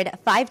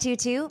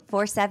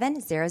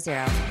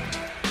 1-800-522-4700.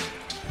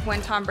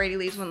 When Tom Brady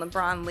leaves, when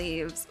LeBron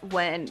leaves,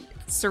 when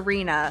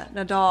Serena,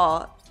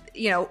 Nadal,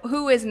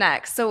 who is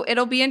next? So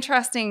it'll be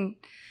interesting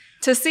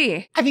to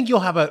see. I think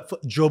you'll have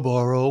Joe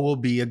Burrow will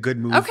be a good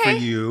move for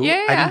you.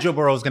 Yeah. I think Joe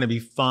Burrow is going to be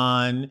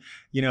fun.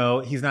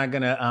 He's not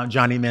going to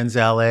Johnny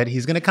Manziel it.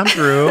 He's going to come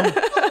through.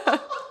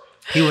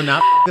 He will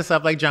not f this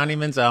up like Johnny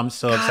Manziel. I'm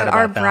so upset about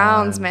our that. Our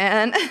Browns,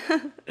 man.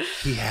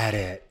 He had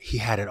it. He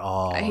had it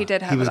all. He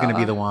did have it all. He was going to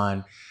be the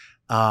one.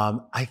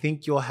 I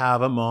think you'll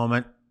have a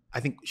moment. I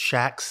think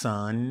Shaq's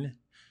son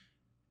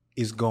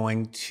is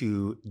going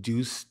to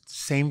do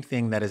same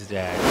thing that his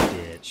dad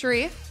did.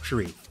 Sharif,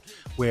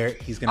 where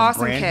he's going to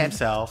brand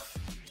himself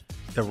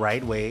the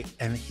right way,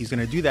 and he's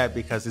going to do that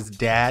because his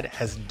dad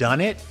has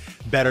done it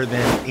better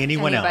than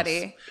anyone else.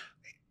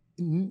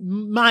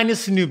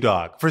 Minus Snoop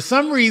Dogg. For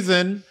some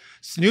reason,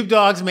 Snoop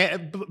Dogg's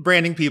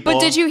branding people. But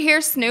did you hear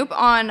Snoop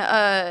on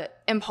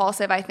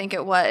Impulsive, I think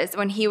it was,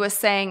 when he was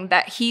saying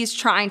that he's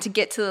trying to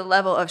get to the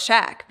level of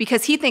Shaq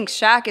because he thinks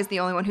Shaq is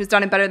the only one who's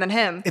done it better than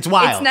him. It's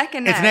wild. It's neck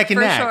and neck. It's neck and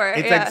for neck. Sure.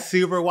 It's like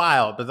super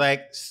wild. But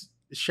like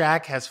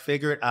Shaq has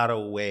figured out a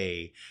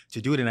way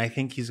to do it. And I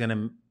think he's going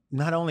to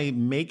not only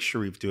make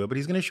Sharif do it, but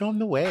he's going to show him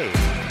the way.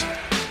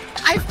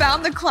 I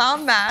found the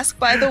clown mask,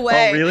 by the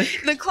way. Oh, really?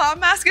 The clown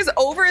mask is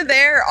over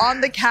there on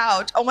the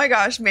couch. Oh my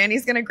gosh,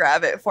 Manny's gonna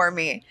grab it for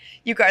me.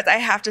 You guys, I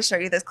have to show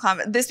you this clown.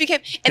 This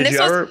became. And did this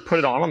you ever put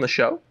it on the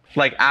show?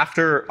 Like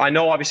after, I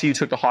know obviously you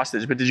took the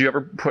hostage, but did you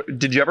ever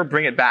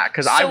bring it back?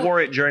 Because I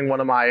wore it during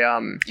one of my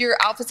your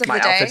outfits of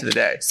the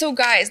day. So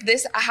guys,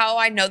 this how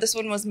I know this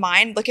one was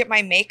mine. Look at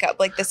my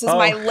makeup. Like this is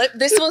my lip.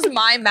 This was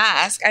my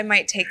mask. I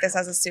might take this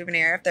as a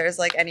souvenir if there's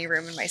like any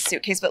room in my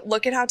suitcase. But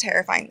look at how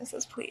terrifying this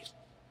is, please.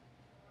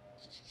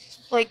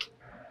 Like,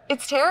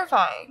 it's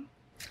terrifying.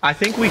 I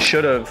think we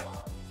should have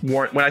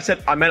worn, when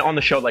I meant on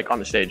the show, like on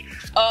the stage.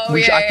 Oh,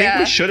 I think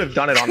we should have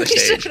done it on the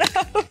stage.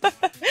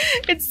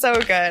 It's so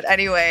good.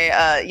 Anyway,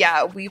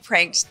 we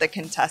pranked the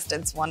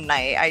contestants one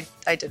night.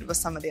 I did with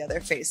some of the other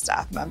FaZe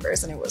staff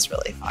members, and it was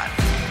really fun.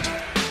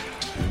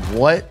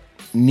 What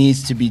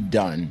needs to be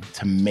done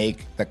to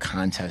make the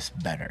contest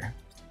better?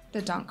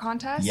 The dunk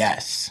contest?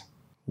 Yes.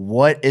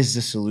 What is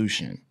the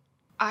solution?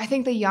 I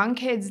think the young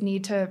kids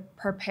need to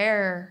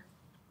prepare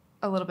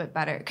a little bit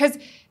better. Because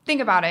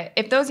think about it.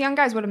 If those young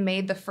guys would have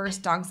made the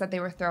first dunks that they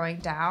were throwing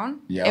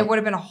down, it would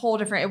have been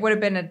it would have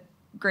been a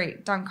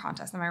great dunk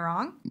contest. Am I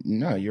wrong?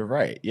 No, you're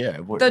right. Yeah.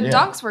 The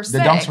dunks were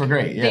sick. The dunks were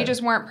great. Yeah. They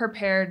just weren't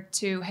prepared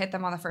to hit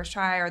them on the first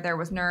try, or there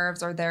was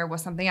nerves, or there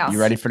was something else. You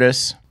ready for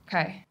this?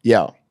 Okay.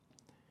 Yo,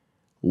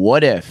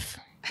 what if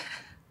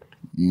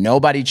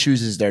nobody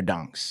chooses their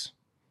dunks?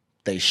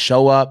 They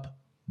show up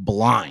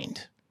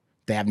blind.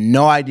 They have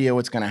no idea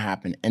what's going to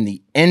happen. And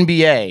the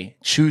NBA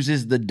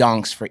chooses the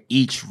dunks for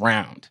each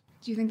round.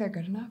 Do you think they're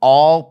good enough?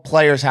 All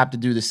players have to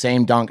do the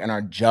same dunk and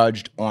are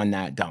judged on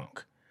that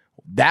dunk.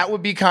 That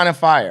would be kind of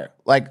fire.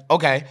 Like,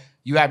 okay,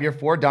 you have your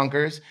 4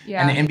 dunkers,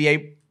 and the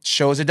NBA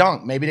shows a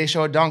dunk. Maybe they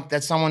show a dunk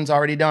that someone's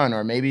already done,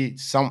 or maybe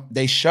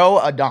they show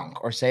a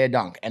dunk or say a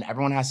dunk, and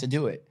everyone has to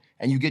do it.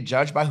 And you get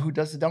judged by who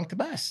does the dunk the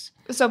best.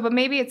 So, but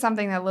maybe it's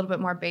something that a little bit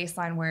more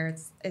baseline where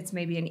it's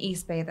maybe an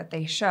East Bay that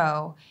they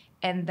show,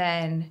 and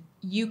then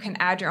you can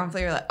add your own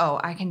flavor. Like, oh,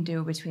 I can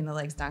do between the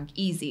legs dunk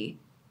easy.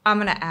 I'm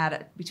gonna add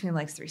it between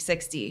legs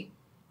 360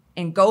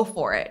 and go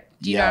for it.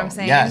 Do you know what I'm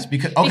saying? Yes,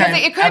 because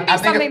it could be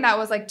something that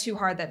was like too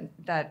hard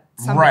that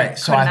somebody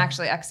couldn't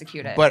actually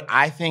execute it. But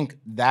I think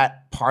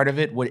that part of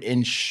it would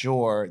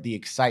ensure the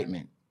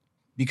excitement,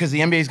 because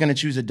the NBA is going to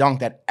choose a dunk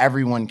that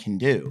everyone can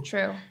do.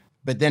 True.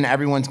 But then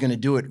everyone's going to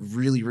do it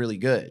really, really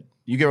good.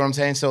 You get what I'm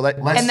saying? So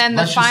and then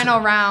the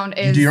final round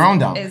is do your own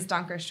dunk. Is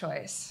dunker's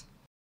choice.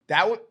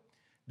 There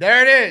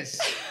it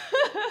is.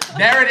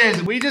 There it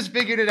is. We just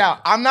figured it out.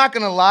 I'm not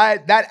going to lie.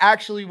 That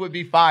actually would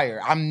be fire.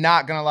 I'm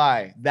not going to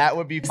lie. That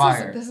would be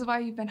fire. This is why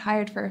you've been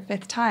hired for a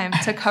 5th time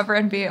to cover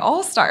NBA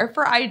All-Star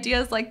for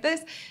ideas like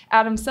this.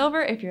 Adam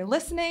Silver, if you're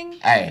listening,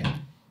 hey,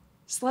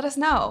 just let us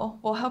know.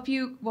 We'll help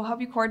you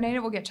coordinate it.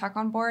 We'll get Chuck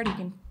on board. He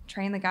can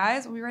train the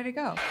guys. We'll be ready to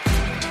go.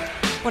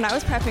 When I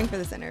was prepping for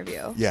this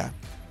interview,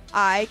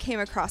 I came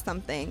across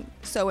something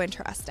so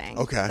interesting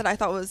that I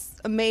thought was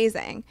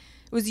amazing.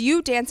 It was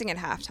you dancing at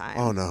halftime.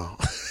 Oh, no.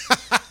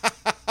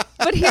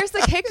 But here's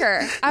the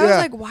kicker. I was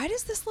like, why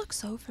does this look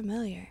so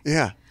familiar?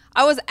 Yeah.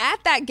 I was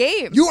at that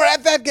game. You were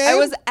at that game? I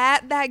was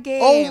at that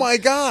game. Oh, my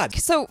God.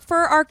 So for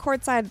our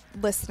courtside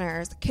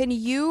listeners, can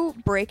you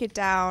break it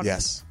down?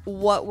 Yes.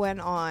 What went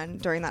on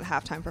during that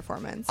halftime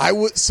performance?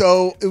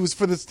 So it was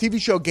for this TV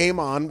show Game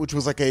On, which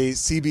was like a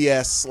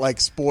CBS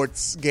like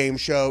sports game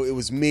show. It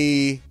was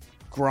me,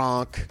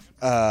 Gronk,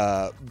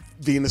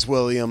 Venus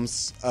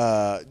Williams,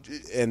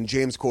 and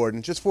James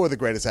Corden, just 4 of the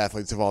greatest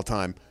athletes of all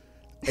time.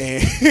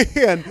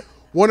 And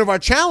one of our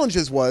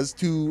challenges was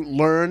to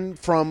learn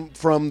from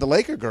the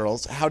Laker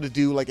girls how to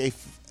do like a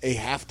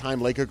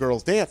halftime Laker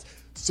girls dance.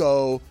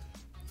 So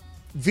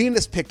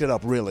Venus picked it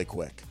up really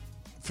quick.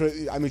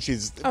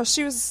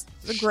 She was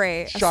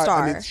great, sharp. a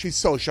star. I mean, she's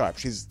so sharp.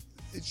 She's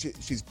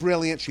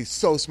brilliant. She's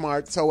so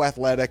smart, so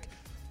athletic.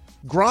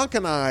 Gronk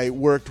and I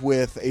worked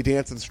with a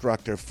dance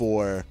instructor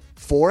for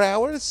 4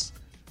 hours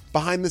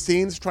behind the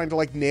scenes, trying to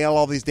like nail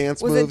all these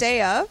dance moves. Was it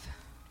day of?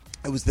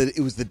 It was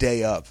the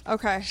day of.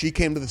 Okay. She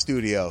came to the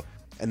studio,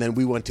 and then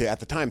we went to, at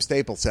the time,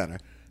 Staples Center.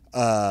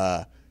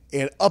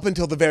 And up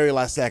until the very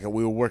last second,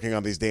 we were working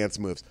on these dance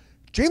moves.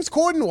 James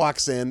Corden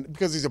walks in,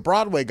 because he's a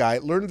Broadway guy,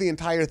 learned the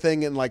entire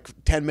thing in like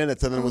 10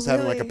 minutes, and then was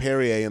having like a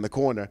Perrier in the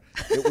corner.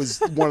 It was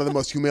one of the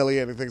most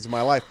humiliating things of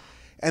my life.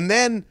 And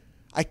then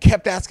I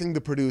kept asking the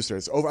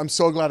producers, I'm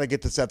so glad I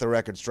get to set the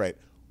record straight.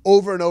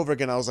 Over and over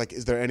again, I was like,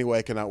 is there any way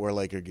I can not wear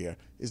Laker gear?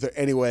 Is there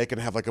any way I can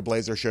have like a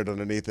blazer shirt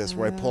underneath this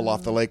where I pull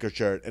off the Laker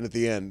shirt, and at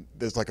the end,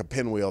 there's like a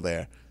pinwheel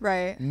there?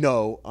 Right.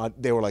 No,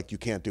 they were like, you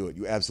can't do it.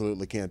 You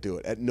absolutely can't do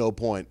it. At no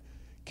point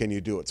can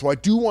you do it. So I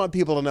do want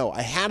people to know,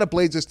 I had a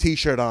Blazers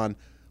t-shirt on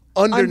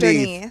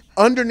underneath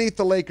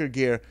the Laker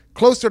gear,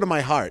 closer to my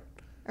heart.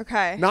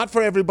 Okay. Not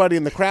for everybody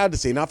in the crowd to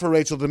see, not for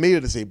Rachel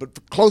DeMita to see, but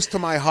close to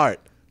my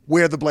heart,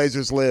 where the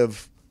Blazers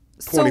live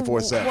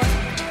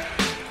 24/7.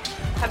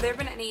 Have there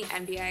been any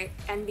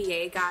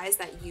NBA guys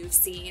that you've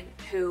seen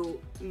who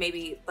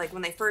maybe like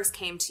when they first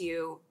came to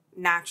you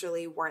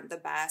naturally weren't the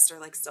best or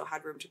like still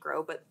had room to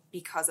grow, but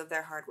because of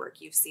their hard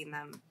work, you've seen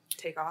them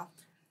take off?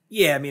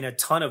 Yeah, I mean, a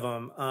ton of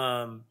them.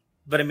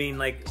 But I mean,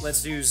 like,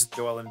 let's use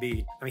Joel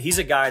Embiid. I mean, he's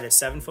a guy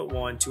that's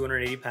 7'1",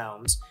 280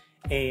 pounds,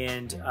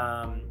 and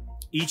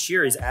each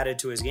year he's added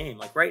to his game.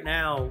 Like right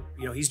now,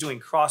 he's doing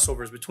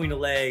crossovers between the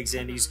legs,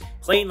 and he's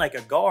playing like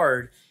a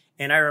guard.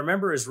 And I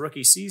remember his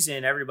rookie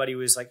season, everybody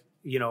was like,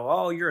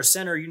 oh, you're a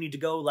center. You need to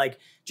go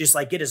just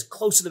get as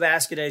close to the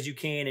basket as you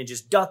can and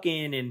just duck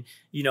in and,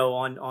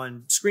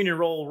 on screen and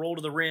roll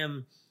to the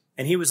rim.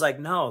 And he was like,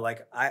 no,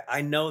 like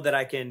I know that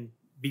I can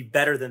be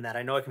better than that.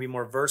 I know I can be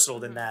more versatile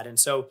than that. And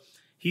so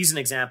he's an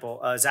example.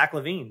 Zach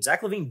LaVine.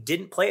 Zach LaVine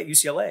didn't play at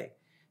UCLA.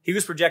 He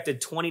was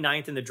projected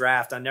 29th in the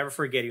draft. I'll never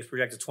forget. He was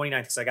projected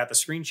 29th because I got the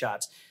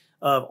screenshots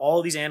of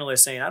all these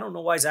analysts saying, I don't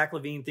know why Zach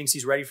LaVine thinks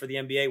he's ready for the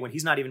NBA when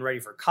he's not even ready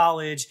for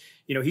college.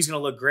 He's going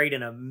to look great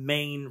in a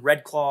Maine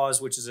Red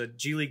Claws, which is a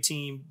G League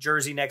team,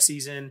 jersey next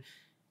season.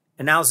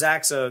 And now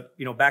Zach's a,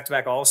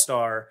 back-to-back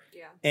All-Star.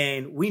 Yeah.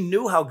 And we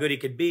knew how good he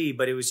could be,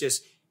 but it was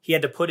just, he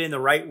had to put in the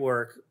right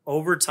work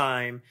over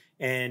time.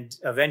 And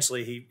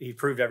eventually he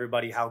proved to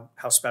everybody how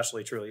special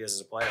he truly is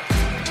as a player.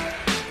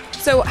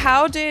 So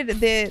how did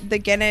the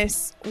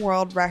Guinness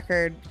World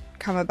Record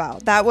come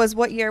about? That was,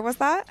 what year was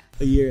that?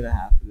 A year and a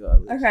half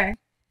ago. Okay.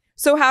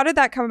 So how did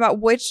that come about?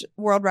 Which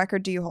world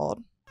record do you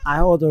hold? I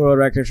hold the world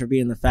record for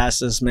being the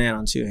fastest man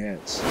on 2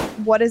 hands.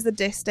 What is the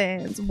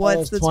distance?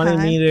 What's the 20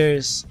 time?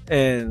 meters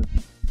in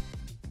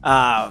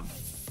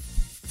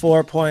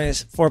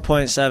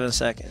 4.7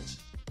 seconds.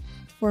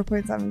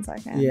 4.7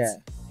 seconds. Yeah.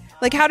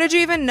 Like, how did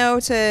you even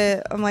know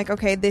I'm like,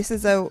 okay, this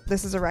is a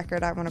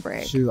record I want to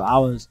break. Shoot, I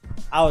was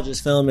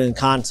just filming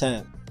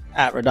content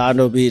at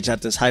Redondo Beach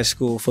at this high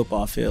school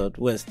football field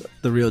with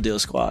the Real Deal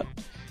squad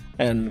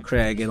and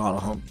Craig and all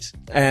the homies.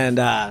 And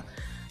I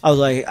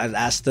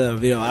asked the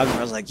videographer,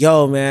 I was like,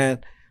 yo, man,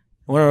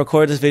 I want to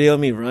record this video of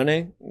me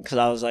running? Because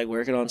I was like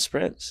working on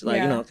sprints,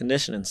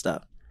 conditioning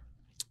stuff.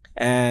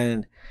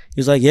 And he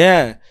was like,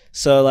 yeah.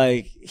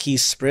 So he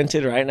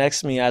sprinted right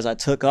next to me as I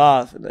took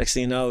off. Next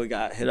thing you know, we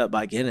got hit up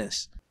by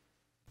Guinness.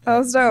 That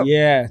was dope.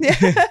 Yeah.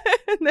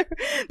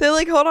 They're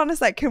like, hold on a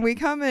sec. Can we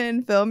come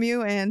and film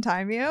you and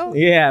time you?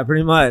 Yeah,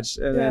 pretty much.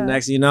 And then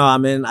next thing you know,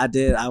 I'm in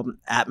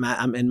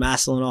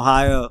Massillon,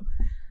 Ohio,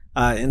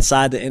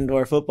 inside the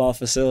indoor football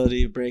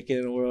facility,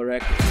 breaking a world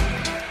record.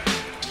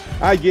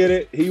 I get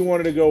it. He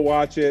wanted to go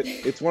watch it.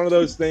 It's one of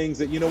those things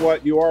that, you know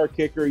what, you are a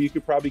kicker. You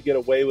could probably get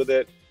away with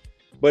it.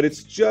 But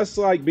it's just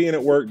like being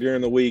at work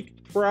during the week.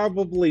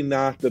 Probably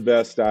not the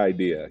best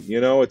idea.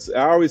 You know,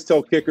 I always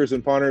tell kickers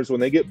and punters when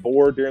they get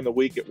bored during the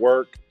week at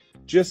work,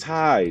 just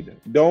hide.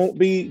 Don't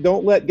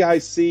let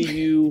guys see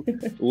you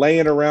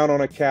laying around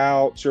on a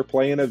couch or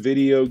playing a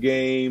video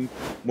game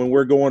when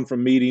we're going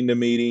from meeting to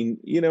meeting.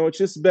 You know, it's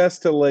just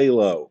best to lay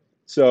low.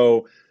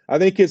 So I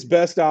think his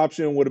best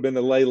option would have been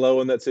to lay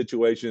low in that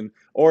situation,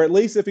 or at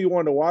least if he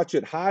wanted to watch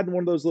it, hide in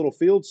one of those little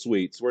field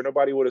suites where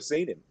nobody would have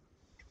seen him.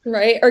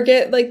 Right? Or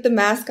get like the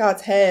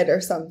mascot's head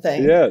or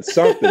something. Yeah,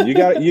 something. You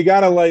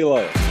got to lay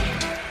low.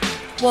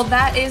 Well,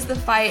 that is the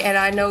fight, and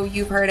I know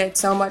you've heard it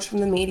so much from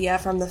the media,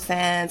 from the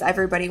fans.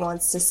 Everybody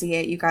wants to see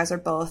it. You guys are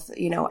both,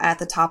 at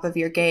the top of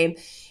your game.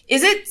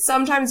 Is it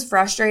sometimes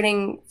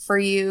frustrating for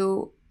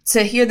you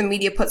to hear the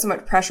media put so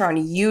much pressure on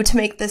you to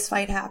make this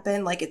fight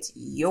happen? Like it's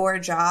your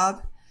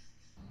job?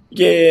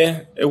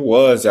 Yeah, it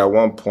was at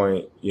one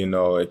point.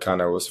 It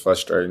kind of was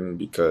frustrating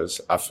because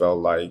I felt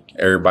like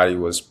everybody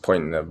was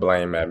pointing the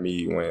blame at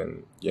me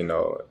when,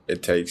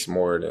 it takes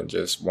more than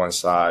just one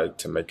side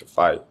to make a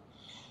fight.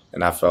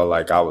 And I felt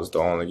like I was the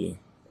only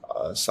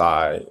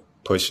side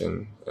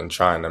pushing and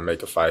trying to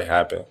make a fight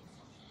happen.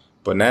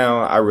 But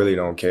now I really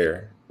don't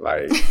care.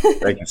 Like,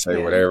 they can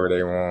say whatever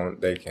they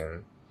want. They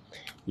can,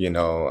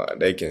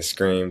 they can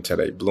scream till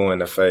they blue in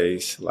the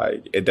face.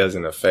 Like, it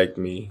doesn't affect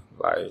me.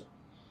 Like,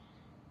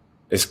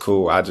 it's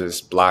cool. I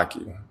just block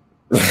you.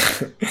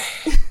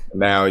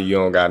 Now you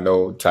don't got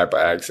no type of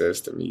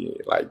access to me.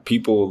 Like,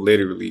 people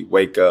literally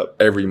wake up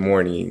every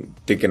morning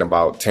thinking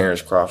about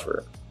Terrence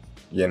Crawford,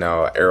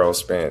 Errol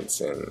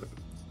Spence, and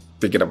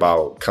thinking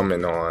about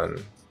coming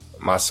on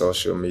my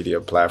social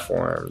media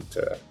platform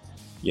to,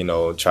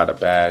 try to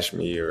bash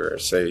me or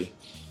say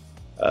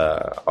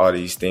all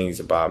these things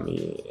about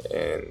me.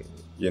 And,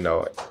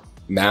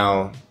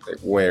 now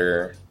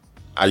where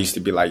I used to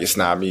be like, it's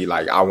not me.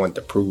 Like, I want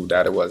to prove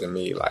that it wasn't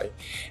me. Like,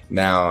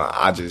 now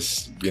I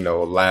just,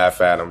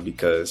 laugh at them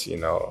because,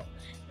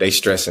 they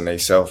stressing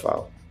themselves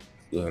out.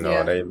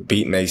 They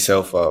beating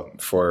themselves up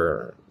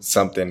for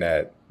something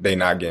that they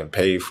not getting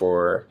paid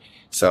for,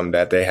 something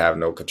that they have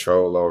no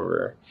control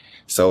over.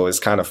 So it's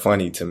kind of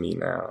funny to me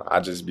now. I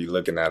just be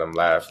looking at them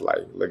laugh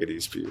like, look at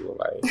these people.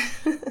 Like,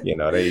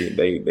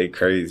 they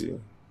crazy.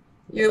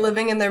 You're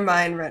living in their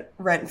mind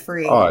rent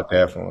free. Oh,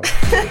 definitely.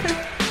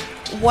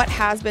 What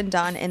has been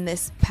done in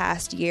this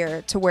past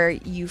year to where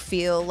you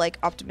feel like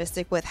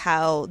optimistic with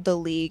how the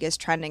league is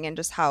trending and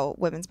just how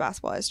women's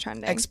basketball is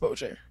trending?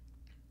 Exposure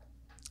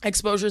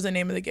is the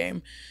name of the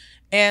game.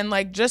 And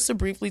like, just to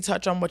briefly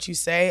touch on what you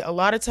say, a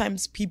lot of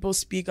times people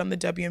speak on the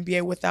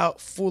WNBA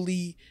without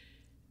fully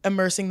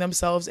immersing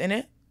themselves in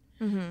it.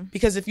 Mm-hmm.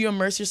 Because if you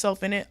immerse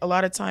yourself in it, a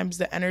lot of times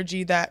the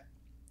energy that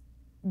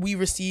we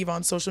receive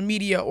on social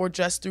media or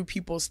just through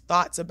people's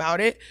thoughts about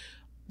it,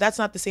 that's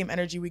not the same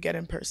energy we get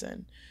in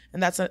person.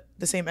 And that's not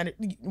the same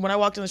energy. When I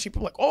walked in the street,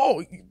 people were like,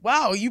 oh,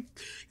 wow, you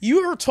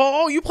are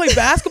tall, you play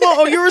basketball,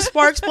 oh, you're a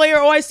Sparks player,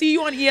 oh, I see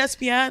you on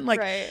ESPN. Like,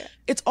 right.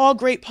 It's all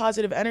great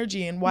positive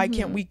energy. And why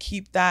can't we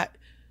keep that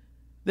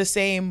the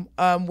same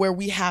where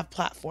we have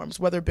platforms,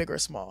 whether big or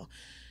small?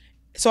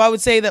 So I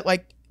would say that,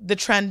 like, the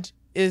trend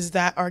is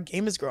that our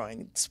game is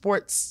growing.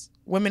 Sports,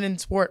 women in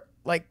sport,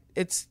 like,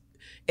 it's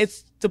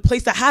the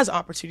place that has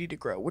opportunity to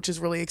grow, which is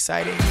really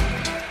exciting.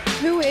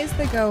 Who is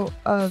the GOAT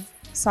of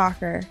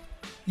soccer?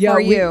 Yeah,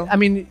 for you? I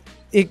mean,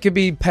 it could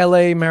be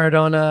Pele,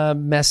 Maradona,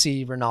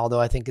 Messi, Ronaldo.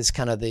 I think is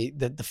kind of the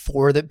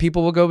four that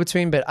people will go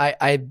between. But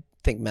I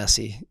think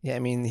Messi. Yeah, I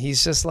mean,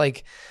 he's just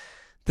like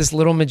this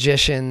little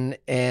magician,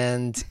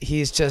 and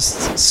he's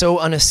just so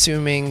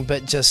unassuming,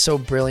 but just so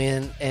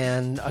brilliant.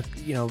 And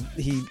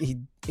he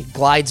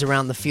glides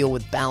around the field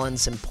with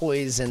balance and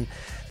poise, and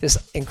this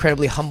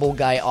incredibly humble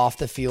guy off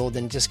the field,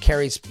 and just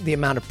carries the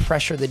amount of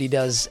pressure that he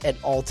does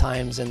at all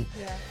times. And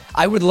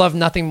I would love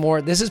nothing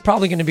more. This is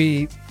probably going to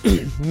be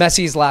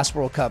Messi's last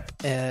World Cup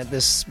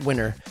this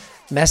winter.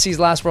 Messi's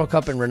last World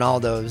Cup and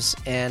Ronaldo's.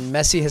 And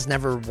Messi has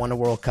never won a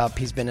World Cup.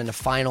 He's been in a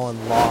final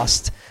and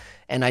lost.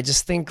 And I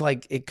just think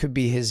like it could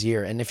be his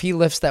year. And if he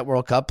lifts that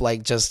World Cup,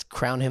 like just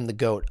crown him the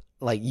GOAT,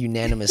 like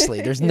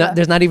unanimously. There's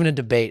not even a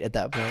debate at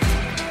that point.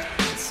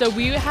 So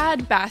we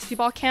had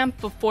basketball camp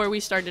before we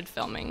started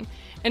filming.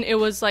 And it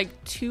was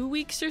like 2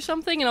 weeks or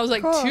something. And I was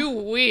like, cool.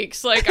 2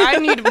 weeks? Like, I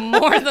need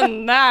more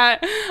than that.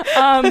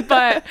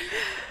 But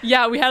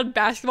yeah, we had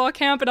basketball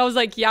camp. And I was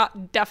like, yeah,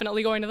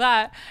 definitely going to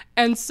that.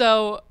 And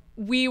so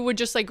we would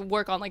just like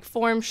work on like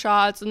form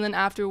shots. And then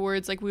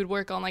afterwards, like we would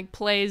work on like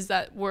plays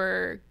that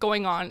were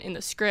going on in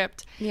the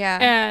script. Yeah.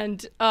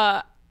 And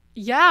I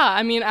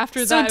mean,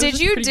 after that, so did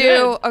you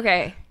do,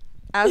 okay,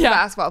 as a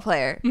basketball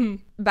player,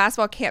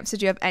 basketball camps,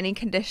 did you have any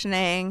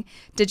conditioning?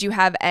 Did you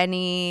have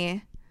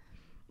any...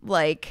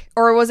 like,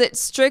 or was it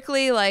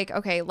strictly like,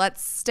 okay,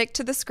 let's stick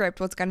to the script,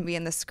 what's going to be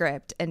in the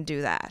script, and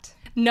do that?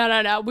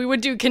 No. We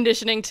would do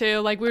conditioning too.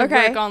 Like, we would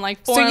work on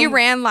like form. So you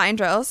ran line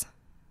drills?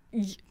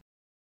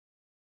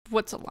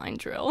 What's a line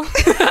drill?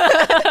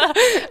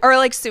 Or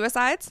like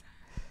suicides?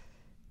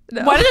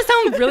 Why does it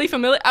sound really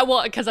familiar?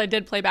 Well, because I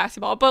did play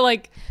basketball, but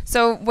like.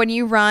 So when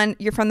you run,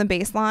 you're from the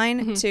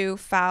baseline to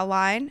foul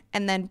line,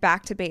 and then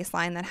back to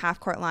baseline, then half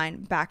court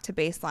line, back to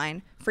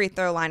baseline, free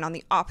throw line on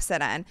the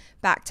opposite end,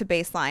 back to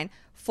baseline,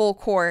 full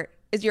court.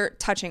 Is you're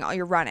touching all,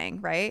 you're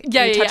running, right?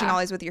 Yeah, you're yeah, touching yeah.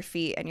 always with your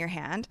feet and your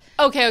hand.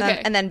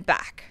 Okay. And then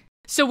back.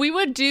 So we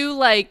would do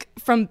like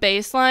from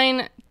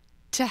baseline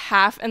to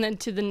half and then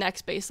to the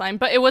next baseline,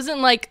 but it wasn't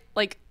like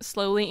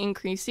slowly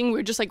increasing. We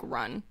would just like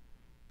run,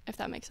 if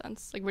that makes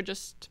sense. Like we're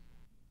just.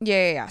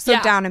 Yeah. So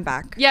down and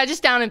back. Yeah,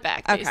 just down and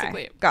back, Okay,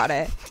 basically. got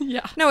it.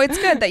 Yeah. No, it's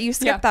good that you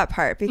skipped that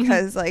part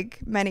because like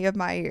many of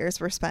my years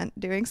were spent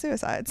doing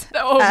suicides.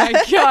 Oh my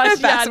gosh,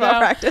 basketball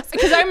practice.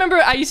 Because I remember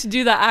I used to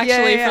do that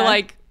actually Yeah. for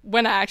like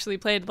when I actually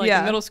played like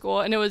in middle school,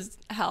 and it was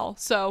hell.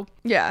 So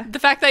yeah, the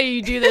fact that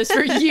you do this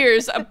for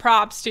years,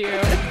 props to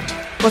you.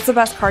 What's the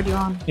best card you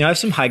on? I have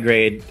some high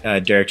grade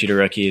Derek Jeter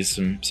rookies,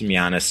 some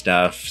Giannis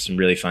stuff, some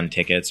really fun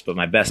tickets. But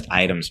my best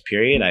items,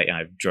 period, I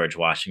have George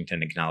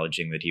Washington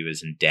acknowledging that he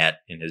was in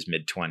debt in his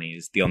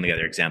mid-20s. The only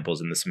other example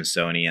is in the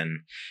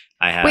Smithsonian.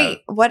 I have.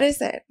 Wait, what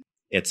is it?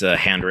 It's a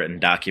handwritten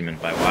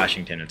document by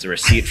Washington. It's a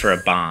receipt for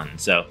a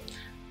bond. So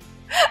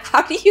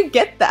how do you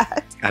get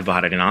that? I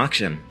bought it in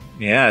auction.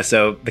 Yeah,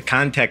 so the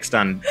context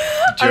on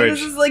George...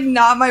 This is like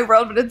not my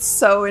world, but it's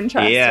so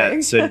interesting. Yeah,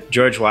 so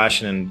George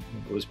Washington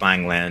was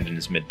buying land in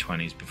his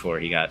mid-20s before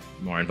he got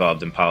more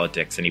involved in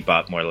politics, and he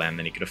bought more land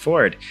than he could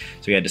afford.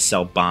 So he had to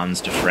sell bonds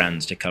to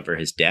friends to cover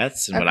his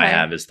debts. And what I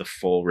have is the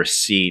full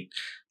receipt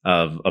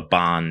of a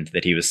bond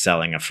that he was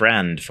selling a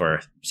friend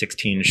for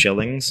 16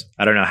 shillings.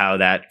 I don't know how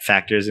that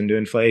factors into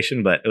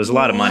inflation, but it was a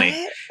lot of money.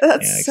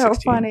 That's like so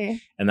 16.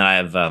 funny. And then I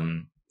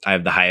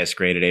have the highest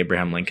graded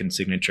Abraham Lincoln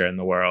signature in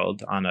the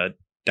world on a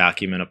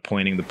document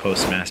appointing the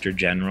Postmaster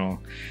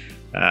General.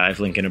 I have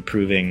Lincoln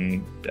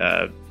approving,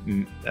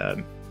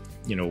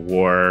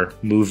 war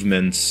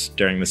movements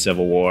during the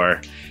Civil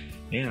War.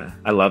 Yeah,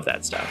 I love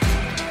that stuff.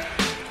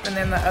 And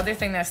then the other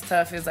thing that's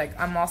tough is like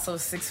I'm also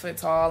 6 foot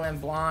tall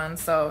and blonde,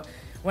 so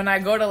when I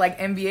go to like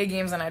NBA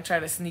games and I try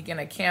to sneak in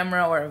a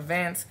camera or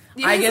events,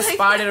 I get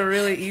spotted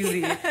really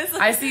easy.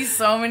 I see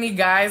so many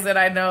guys that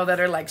I know that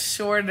are like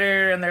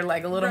shorter and they're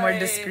like a little more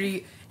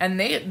discreet, and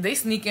they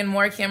sneak in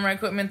more camera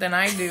equipment than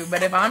I do.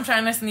 But if I'm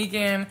trying to sneak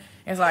in,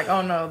 it's like,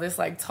 oh no, this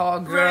like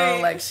tall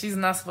girl, like she's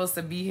not supposed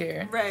to be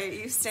here. Right,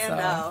 you stand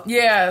out.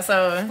 Yeah,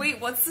 so.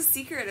 Wait, what's the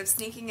secret of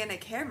sneaking in a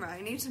camera?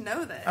 I need to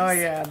know this. Oh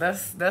yeah,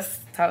 that's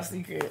top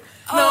secret.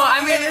 No,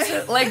 I mean it's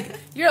just, like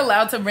you're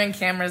allowed to bring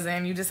cameras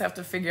in. You just have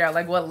to figure out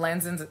like what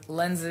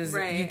lenses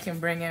you can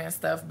bring in and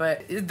stuff.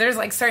 But there's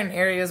like certain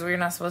areas where you're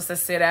not supposed to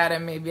sit at,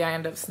 and maybe I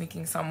end up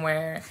sneaking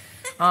somewhere.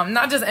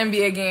 Not just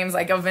NBA games,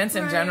 like events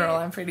in general.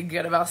 I'm pretty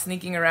good about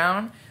sneaking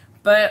around,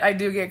 but I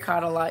do get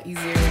caught a lot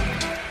easier.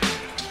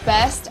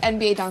 Best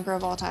NBA dunker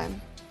of all time.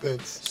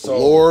 Vince. So,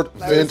 Lord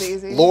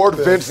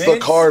Vince the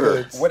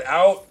Carter.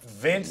 Without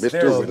Vince, Mr.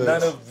 there's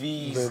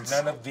Vince.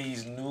 none of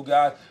these new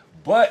guys.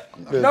 But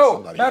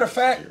matter of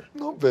fact,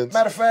 don't do this.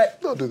 Matter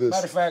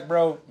of fact,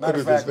 bro.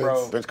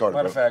 Vince Carter.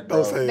 Matter of fact,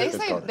 bro. They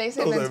say Vince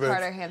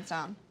Carter hands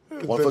down.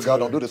 One foot guy,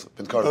 don't do this.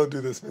 Vince Carter. Don't do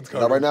this, Vince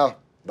Carter. Not right now.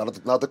 Not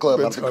at the club.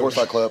 Vince not at the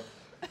Courtside Club.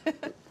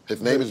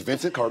 His name is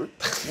Vincent Carter.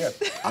 Yeah.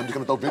 I'm just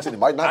gonna throw Vincent. It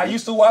might not. I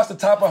used to watch the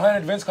top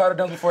 100 Vince Carter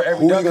dunks before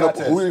every dunk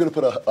contest. Who are you gonna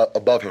put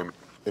above him?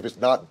 If it's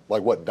not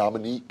like what,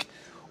 Dominique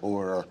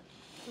or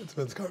it's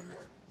Vince Carter.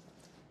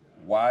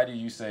 Why do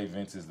you say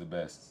Vince is the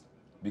best?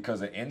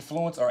 Because of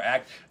influence or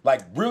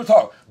real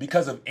talk?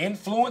 Because of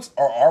influence,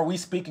 or are we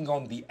speaking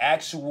on the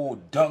actual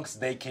dunks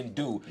they can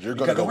do?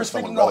 Because if we're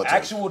speaking on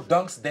actual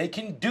dunks they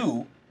can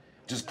do,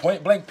 just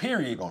point blank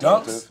period,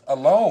 dunks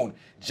alone,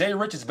 Jay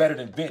Rich is better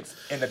than Vince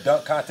in the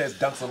dunk contest,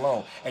 dunks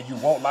alone, and you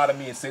won't lie to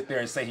me and sit there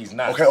and say he's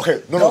not.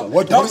 Okay, no.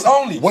 Dunks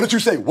only. What did you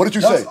say?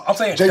 I'm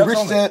saying Jay dunks Rich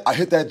only. said I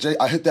hit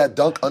that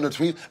dunk under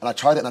tweet, and I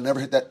tried it and I never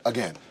hit that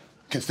again.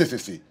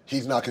 Consistency.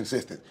 He's not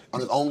consistent.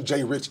 On his own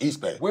Jay Rich East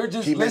Bay. We're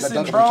just he made that listen,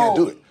 dunk bro. and he can't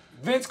do it.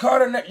 Vince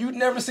Carter, you'd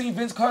never seen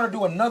Vince Carter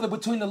do another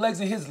between the legs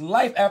in his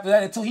life after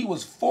that until he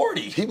was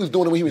 40. He was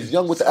doing it when he was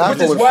young with the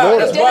Afro in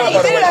Florida.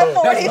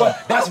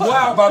 Florida. That's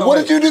wild, by the way. What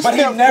did you just But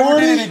say? he never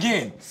 40? did it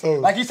again.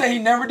 Like you said, he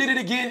never did it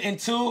again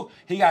until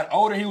he got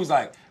older. He was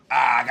like,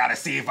 I gotta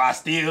see if I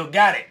still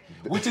got it,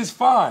 which is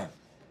fine.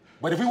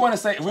 But if we want to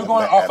say, if we're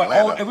going off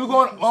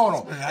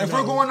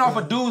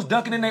of dudes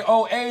dunking in their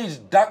old age,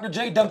 Dr.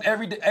 J dunked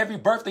every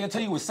birthday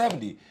until he was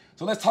 70.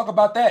 So let's talk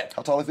about that.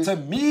 How tall is he?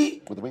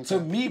 To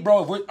me,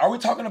 bro, are we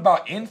talking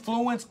about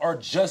influence or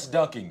just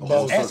dunking?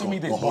 Just answer me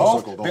this.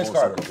 Both? Vince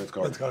Carter. Vince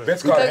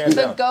Carter, hands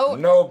down. GOAT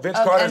No, Vince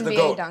Carter's the NBA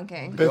GOAT.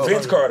 dunking.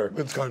 Vince Carter.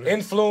 Vince Carter.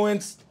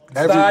 Influence,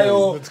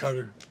 style,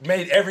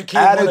 made every kid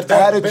want to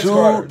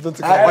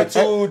dunk.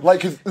 Attitude.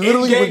 Like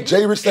literally when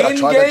Jay Rich said, I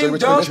tried that Jay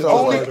Rich dunk,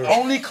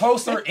 only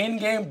closer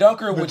in-game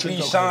dunker would be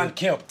Sean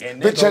Kemp.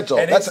 And Vincenzo.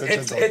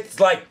 It's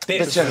like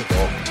this.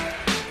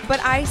 But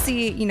I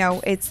see,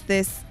 it's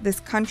this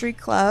country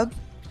club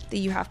that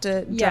you have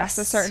to dress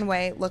a certain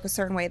way, look a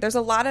certain way. There's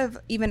a lot of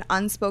even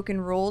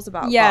unspoken rules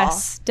about golf.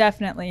 Yes,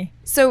 definitely.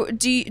 So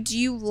do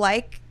you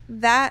like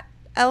that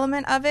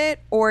element of it,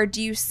 or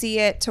do you see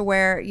it to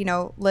where, you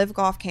know, Live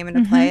Golf came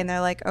into play and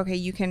they're like, okay,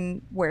 you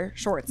can wear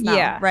shorts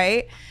now,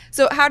 right?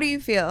 So how do you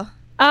feel?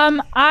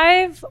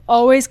 I've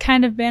always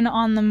kind of been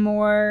on the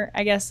more,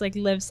 I guess, like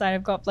live side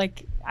of golf.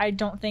 Like, I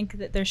don't think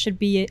that there should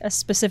be a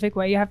specific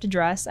way you have to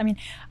dress. I mean,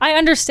 I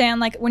understand,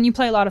 like, when you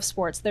play a lot of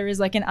sports, there is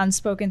like an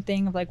unspoken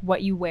thing of like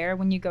what you wear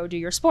when you go do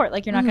your sport.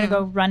 Like, you're not going to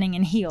go running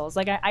in heels.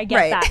 Like, I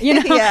get that,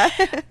 you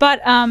know?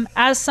 But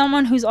as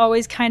someone who's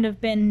always kind of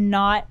been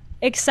not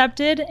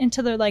accepted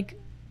into the like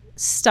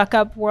stuck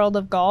up world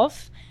of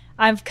golf,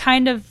 I've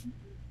kind of,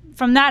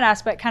 from that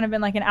aspect, kind of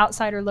been like an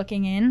outsider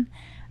looking in.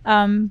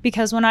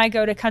 Because when I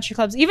go to country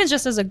clubs, even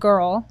just as a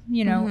girl,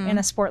 you know, in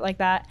a sport like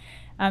that,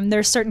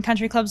 there's certain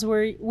country clubs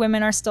where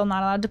women are still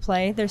not allowed to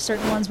play. There's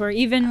certain ones where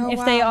even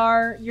if they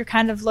are, you're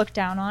kind of looked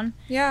down on.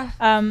 Yeah.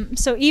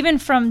 So even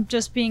from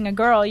just being a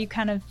girl, you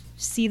kind of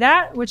see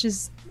that, which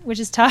is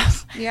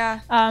tough. Yeah.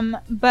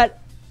 But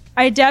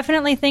I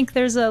definitely think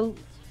there's a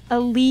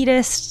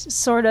elitist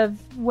sort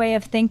of way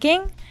of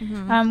thinking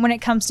when it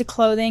comes to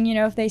clothing. You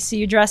know, if they see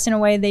you dressed in a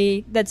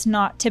way that's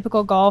not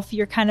typical golf,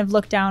 you're kind of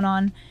looked down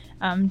on.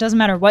 Doesn't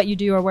matter what you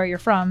do or where you're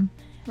from.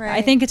 Right.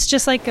 I think it's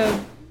just like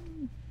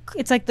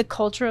it's like the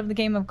culture of the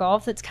game of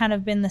golf that's kind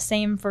of been the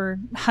same for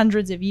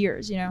hundreds of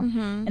years, you know,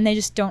 and they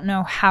just don't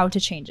know how to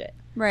change it.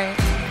 Right.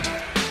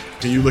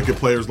 And you look at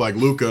players like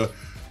Luka,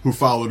 who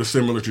followed a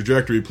similar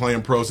trajectory,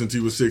 playing pro since he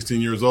was 16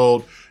 years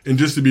old. And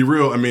just to be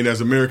real, I mean,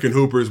 as American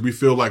hoopers, we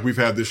feel like we've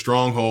had this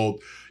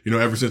stronghold, you know,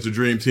 ever since the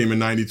Dream Team in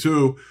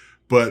 '92.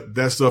 But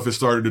that stuff has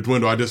started to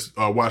dwindle. I just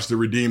watched the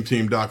Redeem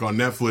Team doc on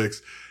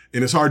Netflix.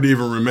 And it's hard to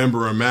even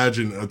remember or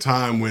imagine a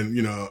time when,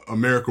 you know,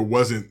 America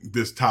wasn't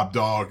this top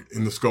dog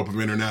in the scope of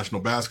international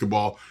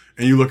basketball.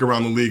 And you look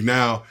around the league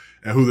now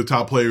at who the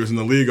top players in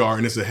the league are,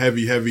 and it's a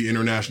heavy, heavy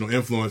international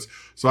influence.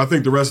 So I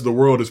think the rest of the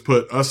world has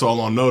put us all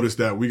on notice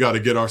that we got to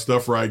get our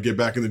stuff right, get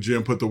back in the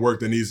gym, put the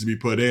work that needs to be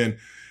put in,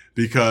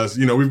 because,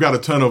 you know, we've got a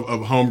ton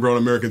of homegrown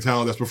American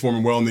talent that's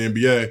performing well in the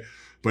NBA.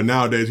 But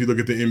nowadays, you look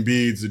at the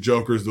Embiids, the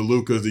Jokers, the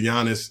Lukas, the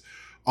Giannis,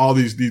 all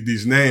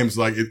these names,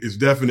 like it's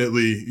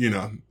definitely, you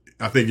know,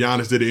 I think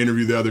Giannis did an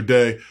interview the other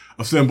day,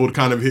 assembled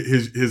kind of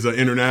his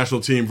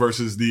international team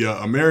versus the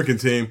American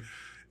team.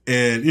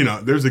 And, you know,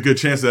 there's a good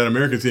chance that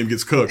American team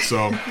gets cooked.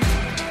 So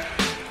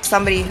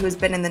somebody who's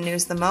been in the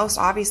news the most,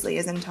 obviously,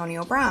 is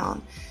Antonio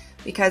Brown,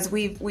 because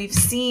we've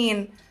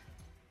seen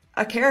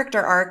a character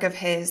arc of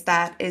his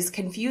that is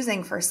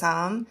confusing for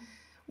some.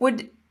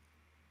 When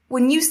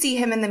you see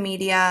him in the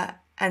media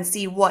and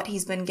see what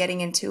he's been getting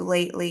into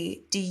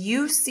lately, do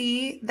you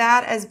see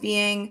that as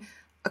being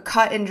a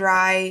cut and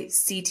dry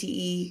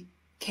CTE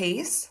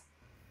case?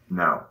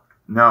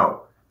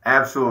 No,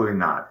 absolutely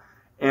not.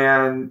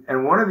 And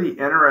one of the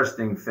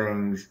interesting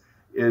things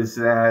is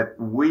that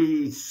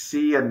we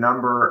see a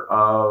number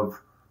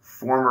of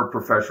former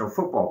professional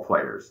football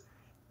players.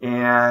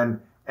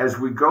 And as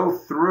we go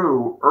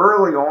through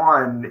early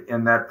on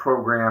in that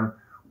program,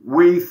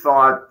 we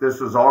thought this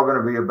was all going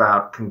to be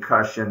about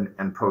concussion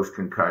and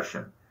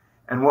post-concussion.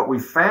 And what we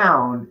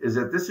found is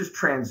that this is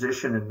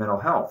transition in mental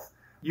health.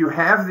 You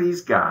have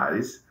these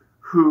guys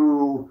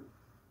who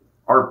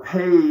are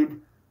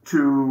paid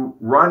to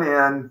run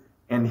in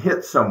and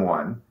hit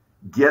someone,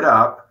 get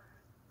up,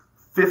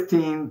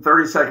 15,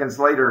 30 seconds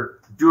later,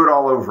 do it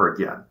all over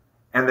again.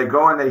 And they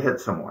go and they hit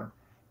someone.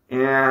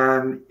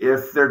 And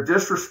if they're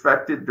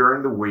disrespected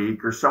during the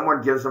week or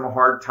someone gives them a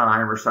hard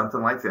time or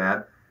something like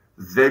that,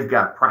 they've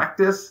got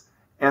practice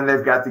and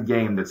they've got the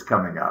game that's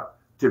coming up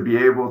to be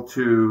able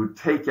to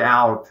take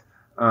out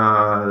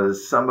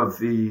some of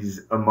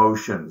these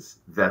emotions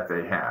that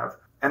they have.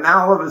 And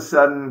now all of a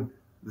sudden,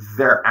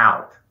 they're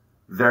out.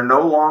 They're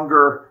no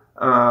longer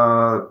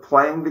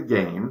playing the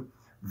game.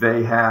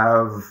 They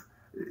have,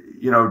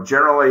 you know,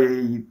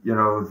 generally, you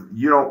know,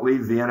 you don't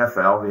leave the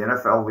NFL. The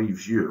NFL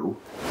leaves you.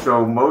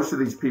 So most of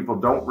these people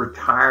don't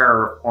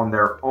retire on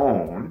their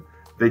own.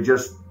 They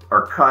just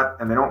are cut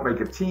and they don't make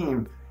a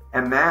team.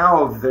 And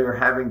now they're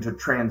having to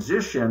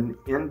transition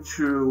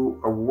into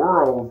a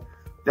world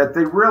that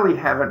they really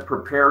haven't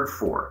prepared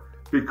for,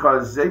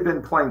 because they've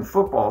been playing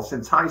football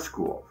since high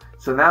school.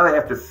 So now they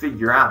have to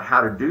figure out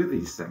how to do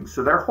these things.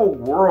 So their whole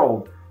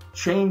world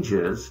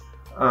changes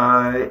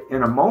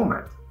in a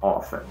moment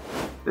often.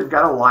 They've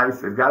got a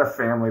life, they've got a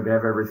family, they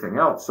have everything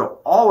else.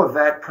 So all of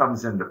that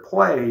comes into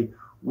play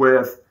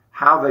with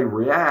how they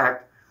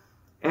react.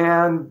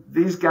 And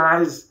these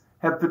guys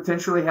have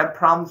potentially had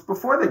problems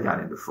before they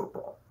got into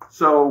football.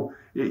 So,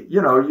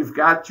 you know, you've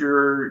got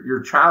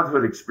your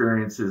childhood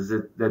experiences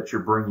that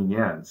you're bringing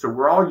in. So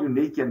we're all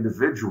unique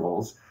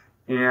individuals.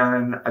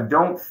 And I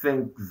don't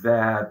think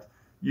that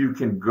you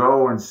can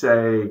go and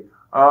say,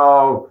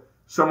 oh,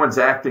 someone's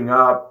acting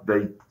up,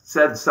 they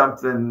said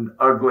something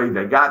ugly,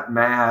 they got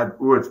mad,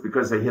 ooh, it's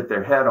because they hit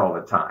their head all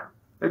the time.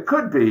 It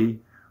could be,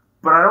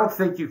 but I don't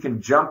think you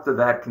can jump to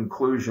that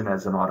conclusion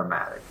as an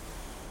automatic.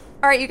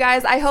 All right, you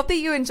guys, I hope that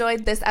you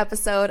enjoyed this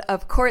episode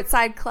of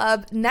Courtside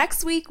Club.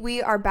 Next week,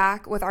 we are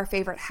back with our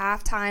favorite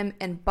halftime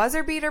and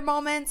buzzer beater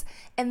moments.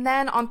 And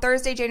then on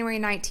Thursday, January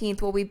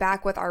 19th, we'll be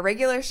back with our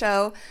regular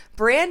show,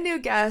 brand new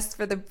guests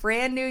for the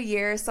brand new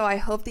year. So I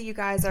hope that you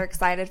guys are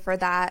excited for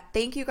that.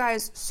 Thank you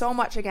guys so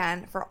much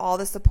again for all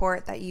the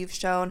support that you've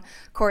shown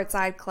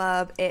Courtside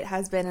Club. It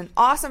has been an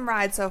awesome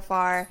ride so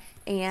far,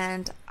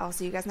 and I'll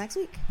see you guys next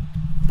week.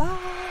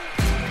 Bye.